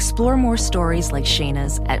 Explore more stories like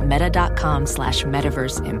Shayna's at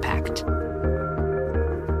meta.com/metaverseimpact.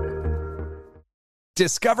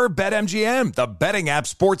 Discover BetMGM, the betting app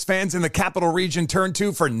sports fans in the capital region turn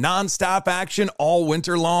to for nonstop action all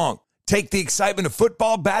winter long. Take the excitement of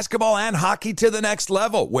football, basketball, and hockey to the next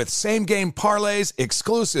level with same-game parlays,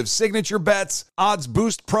 exclusive signature bets, odds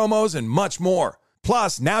boost promos, and much more.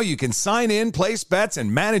 Plus, now you can sign in, place bets,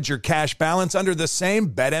 and manage your cash balance under the same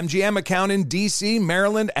BetMGM account in D.C.,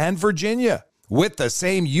 Maryland, and Virginia. With the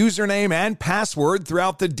same username and password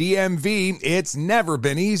throughout the DMV, it's never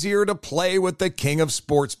been easier to play with the king of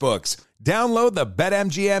sportsbooks. Download the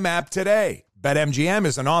BetMGM app today. BetMGM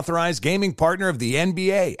is an authorized gaming partner of the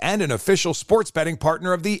NBA and an official sports betting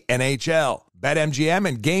partner of the NHL. BetMGM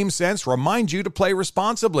and GameSense remind you to play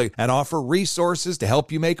responsibly and offer resources to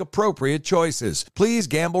help you make appropriate choices. Please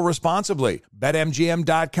gamble responsibly.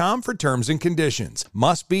 BetMGM.com for terms and conditions.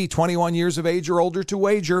 Must be 21 years of age or older to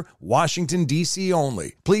wager. Washington, D.C.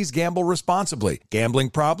 only. Please gamble responsibly.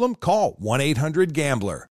 Gambling problem? Call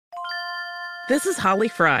 1-800-GAMBLER. This is Holly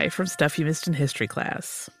Fry from Stuff You Missed in History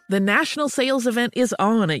Class. The national sales event is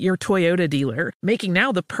on at your Toyota dealer, making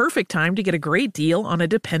now the perfect time to get a great deal on a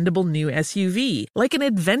dependable new SUV, like an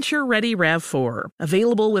adventure-ready RAV4.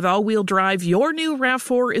 Available with all-wheel drive, your new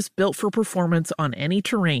RAV4 is built for performance on any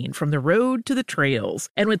terrain, from the road to the trails.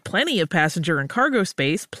 And with plenty of passenger and cargo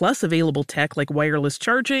space, plus available tech like wireless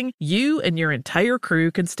charging, you and your entire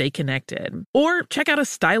crew can stay connected. Or check out a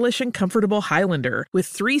stylish and comfortable Highlander with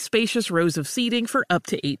 3 spacious rows of seating for up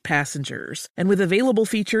to 8 passengers. And with available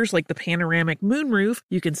features like the panoramic moonroof,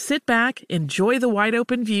 you can sit back, enjoy the wide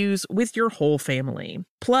open views with your whole family.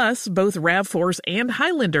 Plus, both RAV4s and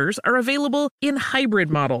Highlanders are available in hybrid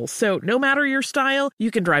models, so no matter your style, you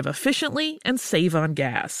can drive efficiently and save on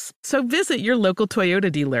gas. So visit your local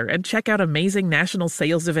Toyota dealer and check out amazing national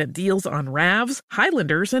sales event deals on RAVs,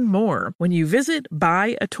 Highlanders, and more when you visit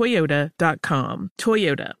buyatoyota.com.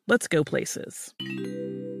 Toyota, let's go places.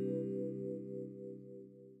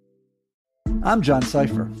 I'm John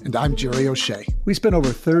Cipher. And I'm Jerry O'Shea. We spent over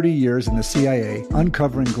 30 years in the CIA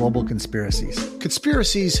uncovering global conspiracies.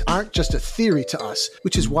 Conspiracies aren't just a theory to us,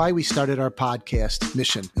 which is why we started our podcast,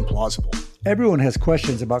 Mission Implausible. Everyone has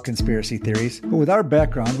questions about conspiracy theories, but with our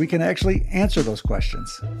background, we can actually answer those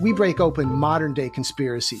questions. We break open modern-day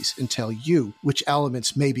conspiracies and tell you which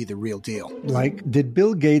elements may be the real deal. Like, did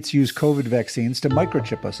Bill Gates use COVID vaccines to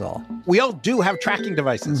microchip us all? We all do have tracking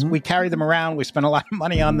devices. We carry them around. We spend a lot of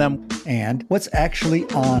money on them. And what's actually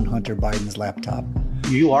on Hunter Biden's laptop?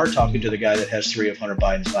 You are talking to the guy that has 3 of Hunter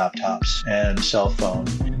Biden's laptops and cell phone.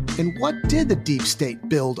 And what did the deep state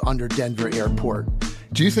build under Denver Airport?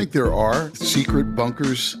 Do you think there are secret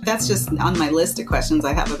bunkers? That's just on my list of questions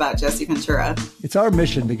I have about Jesse Ventura. It's our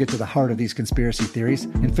mission to get to the heart of these conspiracy theories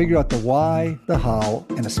and figure out the why, the how,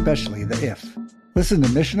 and especially the if. Listen to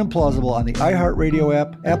Mission Implausible on the iHeartRadio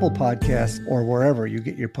app, Apple Podcasts, or wherever you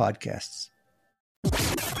get your podcasts.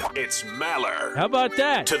 It's Maller. How about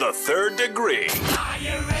that? To the third degree.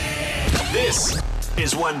 This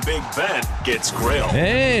is when Big Ben gets grilled.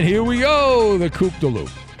 And here we go, the Coupe de Loop.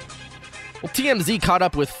 Well, TMZ caught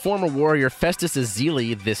up with former Warrior Festus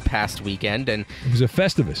Ezeli this past weekend, and it was a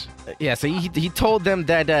Festivus. Yeah, so he told them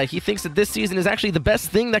that he thinks that this season is actually the best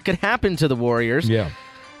thing that could happen to the Warriors. Yeah.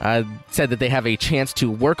 Said that they have a chance to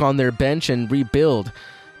work on their bench and rebuild.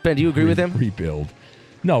 Ben, do you agree with him? Rebuild.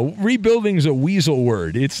 No, rebuilding is a weasel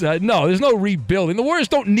word. It's no, there's no rebuilding. The Warriors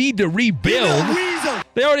don't need to rebuild.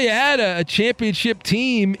 They already had a championship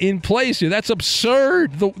team in place here. That's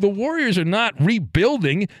absurd. The Warriors are not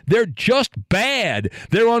rebuilding. They're just bad.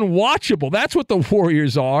 They're unwatchable. That's what the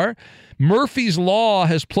Warriors are. Murphy's Law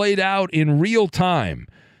has played out in real time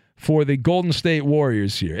for the Golden State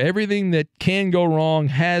Warriors here. Everything that can go wrong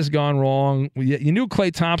has gone wrong. You knew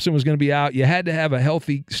Klay Thompson was going to be out. You had to have a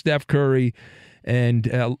healthy Steph Curry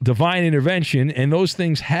and divine intervention, and those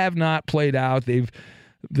things have not played out. They've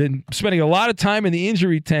been spending a lot of time in the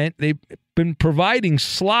injury tent. They've been providing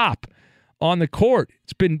slop on the court.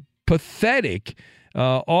 It's been pathetic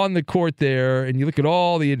on the court there, and you look at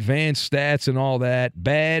all the advanced stats and all that.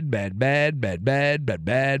 Bad.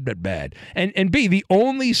 And B, the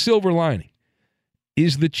only silver lining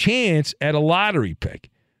is the chance at a lottery pick.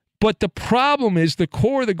 But the problem is the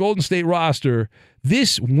core of the Golden State roster,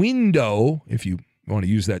 this window, if you want to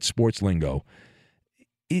use that sports lingo,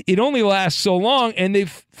 it only lasts so long, and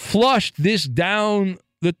they've flushed this down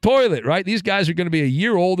the toilet, right? These guys are going to be a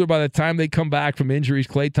year older by the time they come back from injuries,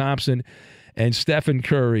 Klay Thompson and Stephen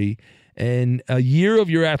Curry, and a year of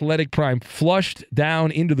your athletic prime flushed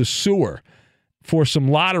down into the sewer for some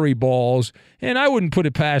lottery balls. And I wouldn't put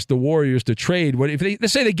it past the Warriors to trade. If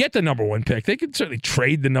let's say they get the number one pick, they could certainly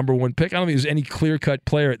trade the number one pick. I don't think there's any clear-cut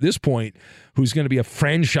player at this point who's going to be a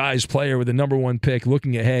franchise player with the number one pick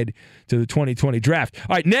looking ahead to the 2020 draft.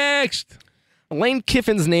 All right, next. Lane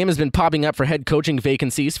Kiffin's name has been popping up for head coaching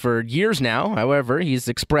vacancies for years now. However, he's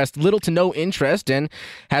expressed little to no interest and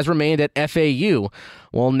has remained at FAU.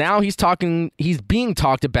 Well, now he's being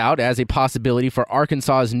talked about as a possibility for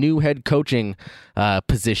Arkansas's new head coaching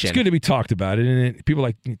position. It's good to be talked about, isn't it? People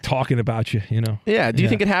like talking about you, you know. Yeah. Do you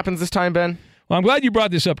think it happens this time, Ben? Well, I'm glad you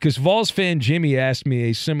brought this up because Vols fan Jimmy asked me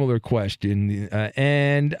a similar question,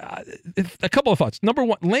 and a couple of thoughts. Number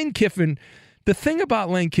one, Lane Kiffin. The thing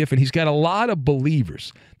about Lane Kiffin, he's got a lot of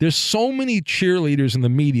believers. There's so many cheerleaders in the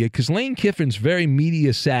media because Lane Kiffin's very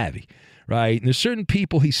media savvy, right? And there's certain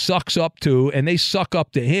people he sucks up to, and they suck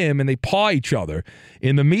up to him, and they paw each other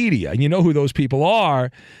in the media. And you know who those people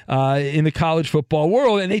are in the college football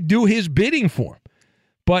world, and they do his bidding for him.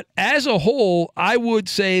 But as a whole, I would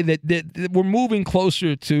say that we're moving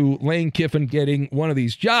closer to Lane Kiffin getting one of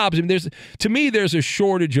these jobs. I mean, to me, there's a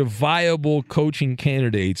shortage of viable coaching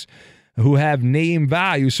candidates who have name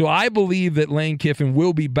value. So I believe that Lane Kiffin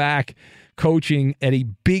will be back coaching at a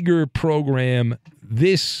bigger program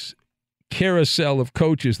this carousel of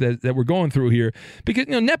coaches that we're going through here, because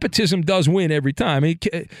nepotism does win every time.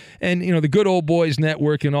 And the good old boys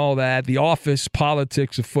network and all that, the office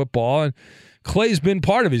politics of football, and Clay's been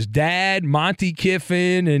part of his dad, Monty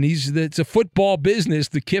Kiffin, and it's a football business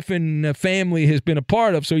the Kiffin family has been a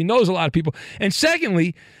part of, so he knows a lot of people. And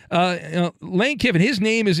secondly, Lane Kiffin, his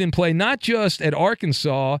name is in play not just at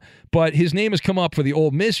Arkansas, but his name has come up for the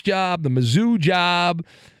Ole Miss job, the Mizzou job,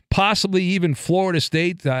 possibly even Florida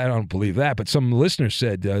State. I don't believe that, but some listeners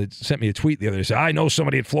sent me a tweet the other day. Said, I know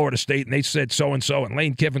somebody at Florida State, and they said so-and-so, and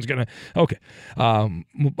Lane Kiffin's going to – okay. I'll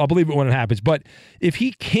believe it when it happens. But if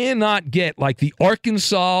he cannot get, like, the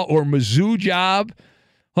Arkansas or Mizzou job,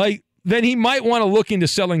 then he might want to look into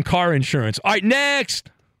selling car insurance. All right,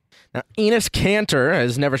 next. Now, Enes Kanter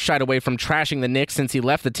has never shied away from trashing the Knicks since he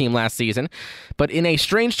left the team last season. But in a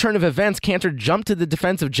strange turn of events, Kanter jumped to the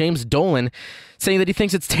defense of James Dolan, saying that he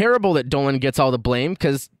thinks it's terrible that Dolan gets all the blame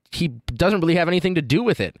because he doesn't really have anything to do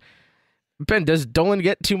with it. Ben, does Dolan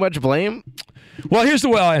get too much blame? Well, here's the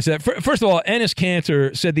way I'll answer that. First of all, Enes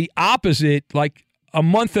Kanter said the opposite, a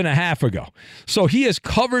month and a half ago. So he has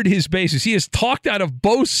covered his bases. He has talked out of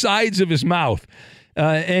both sides of his mouth.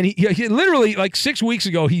 And he literally, 6 weeks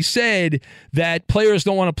ago, he said that players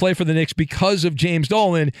don't want to play for the Knicks because of James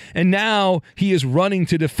Dolan, and now he is running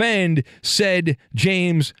to defend said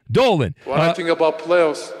James Dolan. When I think about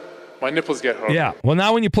playoffs, my nipples get hard. Yeah, well,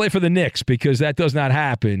 now when you play for the Knicks, because that does not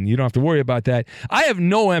happen, you don't have to worry about that. I have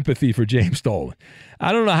no empathy for James Dolan.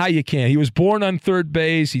 I don't know how you can. He was born on third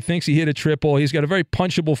base. He thinks he hit a triple. He's got a very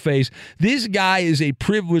punchable face. This guy is a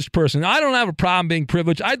privileged person. I don't have a problem being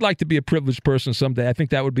privileged. I'd like to be a privileged person someday. I think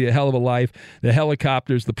that would be a hell of a life. The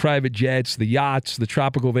helicopters, the private jets, the yachts, the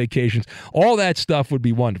tropical vacations, all that stuff would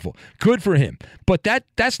be wonderful. Good for him. But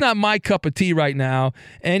that's not my cup of tea right now.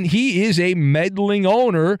 And he is a meddling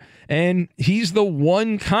owner, and he's the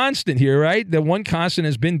one constant here, right? The one constant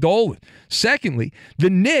has been Dolan. Secondly, the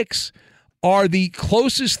Knicks are the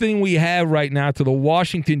closest thing we have right now to the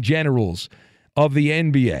Washington Generals of the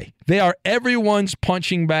NBA. They are everyone's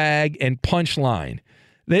punching bag and punchline.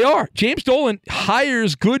 They are. James Dolan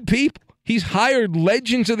hires good people. He's hired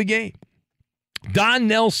legends of the game. Don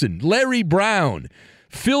Nelson, Larry Brown,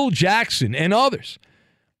 Phil Jackson, and others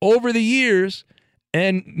over the years,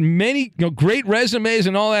 and many great resumes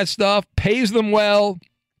and all that stuff, pays them well,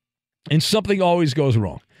 and something always goes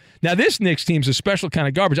wrong. Now, this Knicks team's a special kind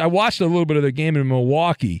of garbage. I watched a little bit of their game in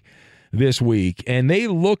Milwaukee this week, and they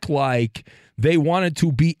looked like they wanted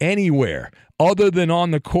to be anywhere other than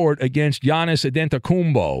on the court against Giannis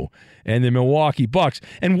Antetokounmpo and the Milwaukee Bucks.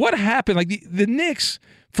 And what happened, the Knicks,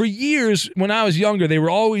 for years when I was younger, they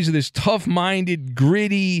were always this tough-minded,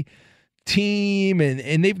 gritty team,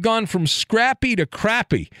 and they've gone from scrappy to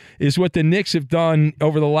crappy is what the Knicks have done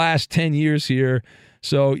over the last 10 years here.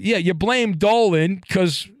 So, yeah, you blame Dolan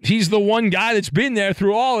because he's the one guy that's been there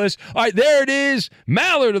through all this. All right, there it is.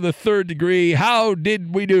 Maller to the third degree. How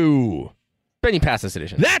did we do? Benny Passes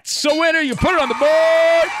edition. That's a winner. You put it on the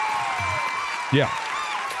board. Yeah.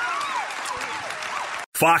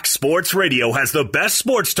 Fox Sports Radio has the best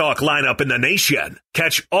sports talk lineup in the nation.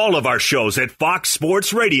 Catch all of our shows at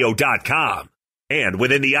foxsportsradio.com. And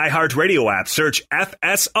within the iHeartRadio app, search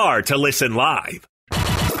FSR to listen live.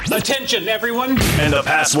 Attention, everyone. And the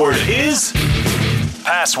password is...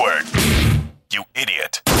 Password. You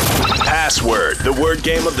idiot. Password, the word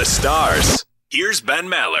game of the stars. Here's Ben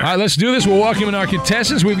Maller. All right, let's do this. We'll welcome in our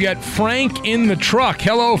contestants. We've got Frank in the truck.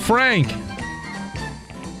 Hello, Frank.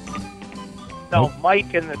 No,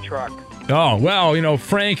 Mike in the truck. Oh, well,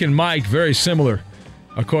 Frank and Mike, very similar,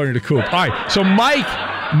 according to Coop. All right, so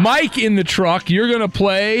Mike in the truck. You're going to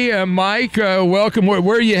play. Mike, welcome. Where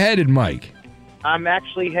are you headed, Mike? I'm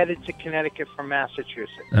actually headed to Connecticut from Massachusetts.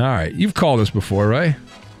 All right. You've called us before, right?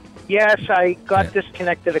 Yes, I got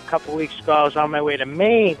disconnected a couple weeks ago. I was on my way to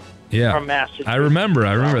Maine from Massachusetts. I remember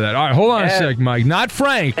that. All right, hold on a sec, Mike. Not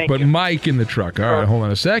Frank, but Mike in the truck. All right, hold on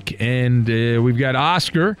a sec. And we've got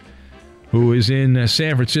Oscar, who is in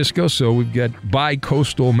San Francisco, so we've got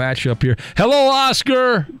bi-coastal matchup here. Hello,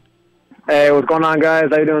 Oscar. Hey, what's going on, guys?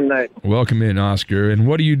 How you doing tonight? Welcome in, Oscar. And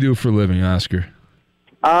what do you do for a living, Oscar?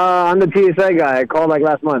 I'm the TSA guy. I called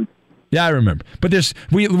last month. Yeah, I remember. But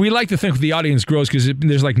we like to think the audience grows because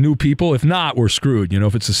there's new people. If not, we're screwed.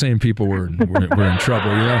 If it's the same people, we're in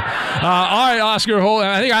trouble. All right, Oscar. Hold on.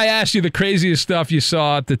 I think I asked you the craziest stuff you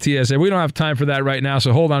saw at the TSA. We don't have time for that right now,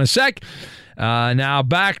 so hold on a sec. Now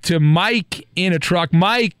back to Mike in a truck.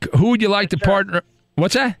 Mike, who would you like to partner?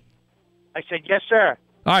 What's that? I said, yes, sir.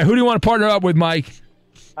 All right, who do you want to partner up with, Mike?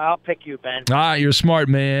 I'll pick you, Ben. All right, you're a smart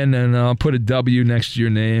man, and I'll put a W next to your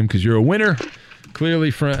name because you're a winner.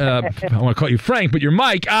 Clearly, I want to call you Frank, but you're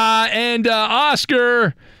Mike. And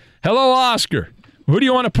Oscar. Hello, Oscar. Who do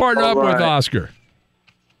you want to partner up with, Oscar?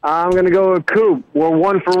 I'm going to go with Coop. We're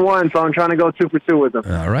 1 for 1, so I'm trying to go 2 for 2 with him.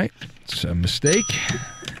 All right. It's a mistake.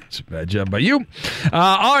 It's a bad job by you.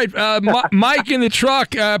 All right, Mike in the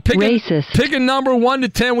truck. Pick a number 1 to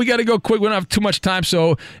 10. We got to go quick. We don't have too much time.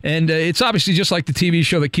 And it's obviously just like the TV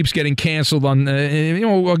show that keeps getting canceled.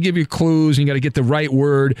 I'll give you clues. And you got to get the right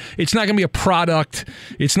word. It's not going to be a product.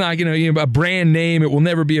 It's not going to be a brand name. It will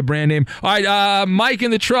never be a brand name. All right, Mike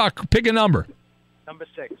in the truck. Pick a number. Number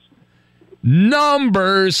 6.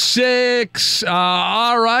 Number 6.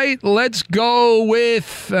 All right, let's go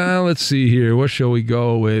with, let's see here. What shall we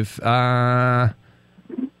go with? All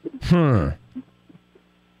right,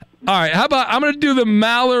 how about, I'm going to do the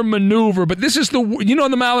Maller maneuver, but this is the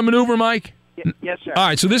Maller maneuver, Mike? Yes, sir. All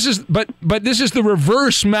right, so this is, but this is the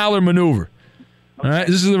reverse Maller maneuver. Okay. All right,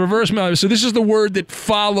 this is the reverse Maller. So this is the word that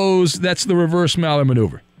follows, that's the reverse Maller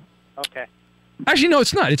maneuver. Okay. Actually, no,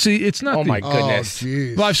 it's not. It's not. Oh, my goodness.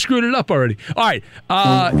 Well, I've screwed it up already. All right.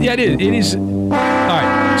 Yeah, it is. It is. All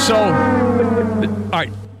right. So, all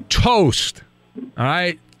right. Toast. All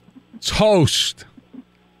right. Toast.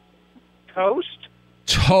 Toast?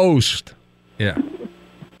 Toast. Yeah.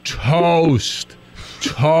 Toast.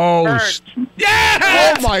 Toast. Yeah!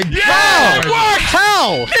 Oh, my God. It worked.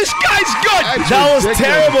 How? This guy's good. That was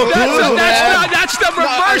terrible. That's the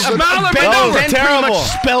reverse Maller maneuver. Ben pretty much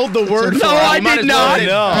spelled the word for No, it. I did not.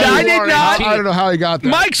 I did not. I don't know how he got that.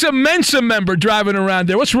 Mike's a Mensa member driving around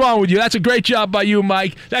there. What's wrong with you? That's a great job by you,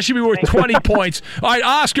 Mike. That should be worth 20 points. All right,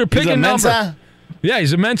 Oscar, pick a number. Mensa? Yeah,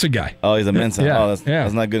 he's a Mensa guy. Oh, he's a Mensa. Yeah. Oh, that's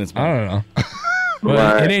not good in Spanish. I don't know.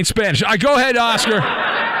 Well, it ain't Spanish. All right, go ahead, Oscar.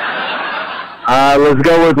 Let's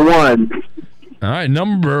go with 1. All right,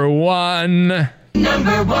 number 1.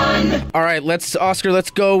 Number 1. All right, Oscar, let's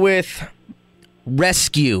go with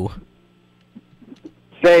rescue.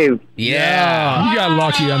 Save. Yeah. You got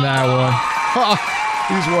lucky on that one.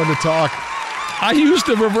 He's one to talk. I used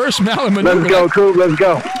the reverse Maller maneuver. Let's go, Coop. Let's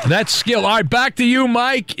go. That's skill. All right, back to you,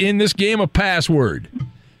 Mike, in this game of password.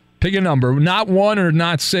 Pick a number. Not 1 or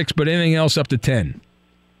not 6, but anything else up to 10.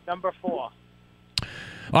 Number 4. All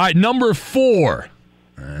right, number 4.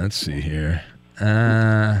 Let's see here.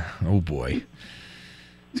 Oh, boy.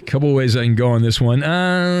 There's a couple of ways I can go on this one.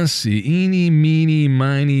 Let's see. Eeny, meeny,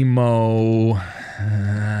 miny, mo.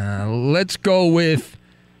 Let's go with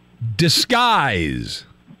disguise.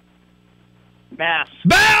 Mass.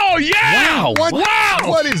 Bell, yeah! Wow.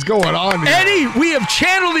 What is going on here? Eddie, we have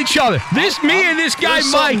channeled each other. Me and this guy,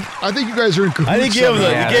 Mike. I think you guys are in cahoots. I think you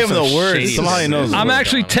gave him the words. Somehow he knows. I'm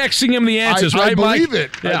actually texting him the answers, right, Mike? I believe it.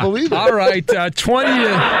 Yeah. I believe it. All right, 20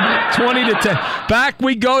 to 10. Back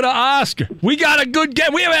we go to Oscar. We got a good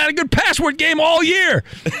game. We haven't had a good password game all year.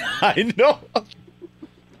 I know.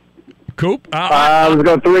 Coop? Let's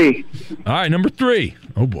go 3. All right, number 3.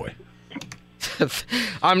 Oh, boy.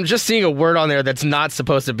 I'm just seeing a word on there that's not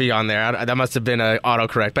supposed to be on there. That must have been an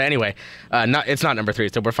autocorrect. But anyway, it's not number 3,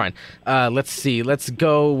 so we're fine. Let's see. Let's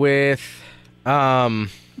go with... let's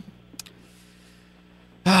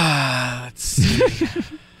see.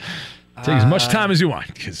 Take as much time as you want,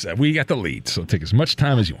 because we got the lead, so take as much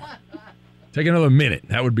time as you want. Take another minute.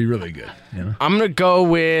 That would be really good. You know? I'm going to go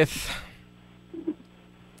with...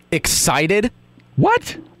 Excited?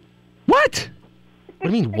 What? What? What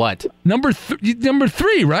do you mean, what? Number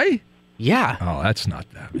 3, right? Yeah. Oh, that's not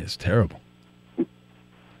that. It's terrible. All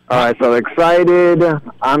right, so excited.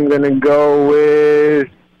 I'm going to go with...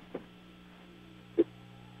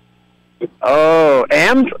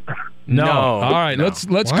 amped? No. All right, let's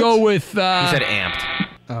go with... He said amped.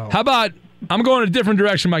 Oh. How about... I'm going a different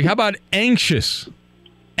direction, Mike. How about anxious?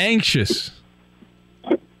 Anxious.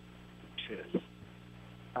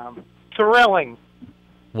 Thrilling.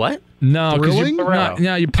 What? No, because Thrilling?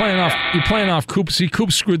 you're playing off Coop. See,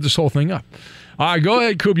 Coop screwed this whole thing up. All right, go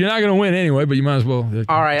ahead, Coop. You're not going to win anyway, but you might as well.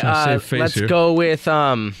 All right, let's go with It's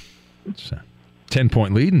a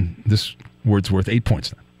 10-point lead, and this word's worth 8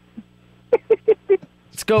 points now.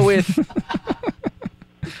 Let's go with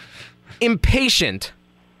impatient.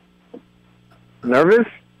 Nervous?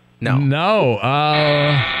 No.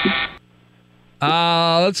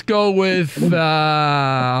 Let's go with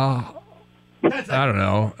I don't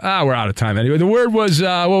know. We're out of time anyway. The word was,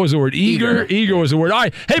 what was the word? Eager. Eager was the word. All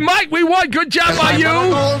right. Hey, Mike, we won. Good job by you.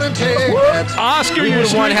 Oscar, you would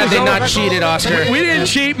have won had they not cheated, Oscar. We didn't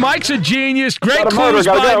cheat. Mike's a genius. Great clues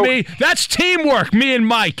by me. That's teamwork, me and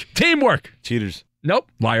Mike. Teamwork. Cheaters.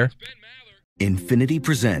 Nope. Liar. Infinity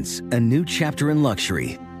presents a new chapter in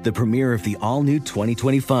luxury. The premiere of the all-new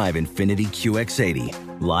 2025 Infinity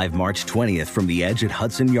QX80. Live March 20th from the Edge at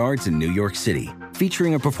Hudson Yards in New York City.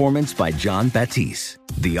 Featuring a performance by John Batiste.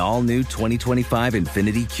 The all-new 2025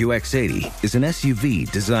 Infinity QX80 is an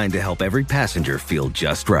SUV designed to help every passenger feel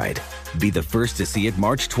just right. Be the first to see it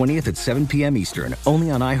March 20th at 7 p.m. Eastern, only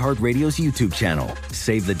on iHeartRadio's YouTube channel.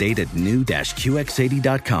 Save the date at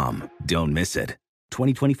new-QX80.com. Don't miss it.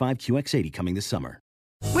 2025 QX80 coming this summer.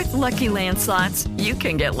 With Lucky Land Slots, you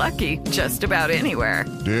can get lucky just about anywhere.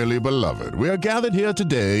 Dearly beloved, we are gathered here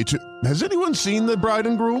today to... Has anyone seen the bride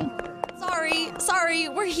and groom? Sorry,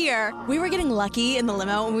 we're here. We were getting lucky in the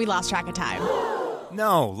limo and we lost track of time.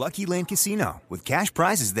 No, Lucky Land Casino, with cash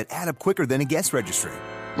prizes that add up quicker than a guest registry.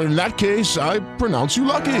 In that case, I pronounce you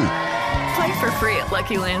lucky. Play for free at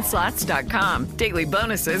LuckyLandSlots.com. Daily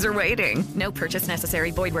bonuses are waiting. No purchase necessary.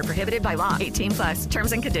 Void where prohibited by law. 18+.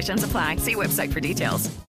 Terms and conditions apply. See website for details.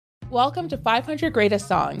 Welcome to 500 Greatest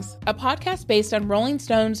Songs, a podcast based on Rolling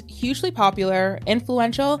Stone's hugely popular,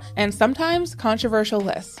 influential, and sometimes controversial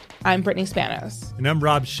list. I'm Brittany Spanos. And I'm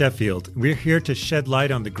Rob Sheffield. We're here to shed light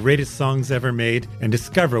on the greatest songs ever made and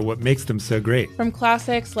discover what makes them so great. From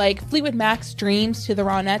classics like Fleetwood Mac's Dreams to the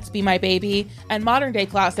Ronettes' Be My Baby, and modern-day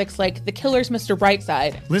classics like The Killers' Mr.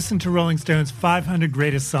 Brightside. Listen to Rolling Stone's 500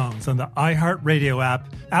 Greatest Songs on the iHeartRadio app,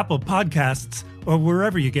 Apple Podcasts, or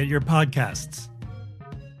wherever you get your podcasts.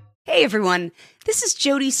 Hey everyone, this is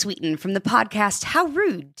Jodie Sweetin from the podcast How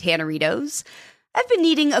Rude, Tanneritos. I've been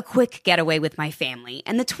needing a quick getaway with my family,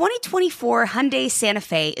 and the 2024 Hyundai Santa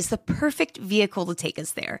Fe is the perfect vehicle to take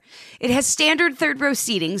us there. It has standard third-row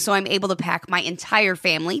seating, so I'm able to pack my entire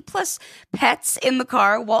family, plus pets, in the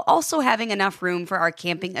car, while also having enough room for our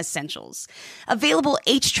camping essentials. Available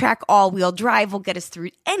H-Track all-wheel drive will get us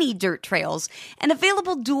through any dirt trails, and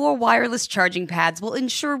available dual wireless charging pads will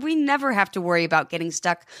ensure we never have to worry about getting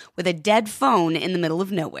stuck with a dead phone in the middle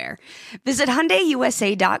of nowhere. Visit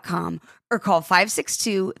HyundaiUSA.com or call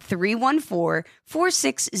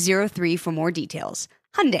 562-314-4603 for more details.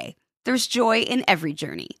 Hyundai, there's joy in every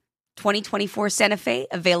journey. 2024 Santa Fe,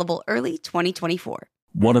 available early 2024.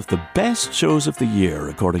 One of the best shows of the year,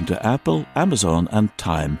 according to Apple, Amazon, and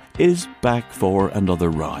Time, is back for another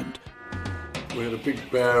round. We had a big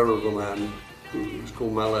bear of a man who was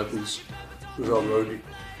called Mal Evans, who was our roadie.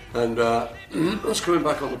 And I was coming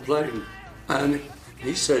back on the plane, and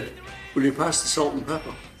he said, "Will you pass the salt and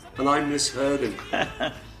pepper?" And I misheard him.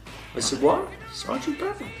 I said, "What? Sergeant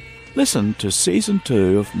Pepper?" Listen to Season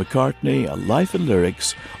 2 of McCartney, A Life in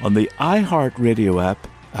Lyrics on the iHeartRadio app,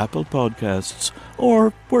 Apple Podcasts,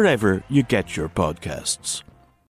 or wherever you get your podcasts.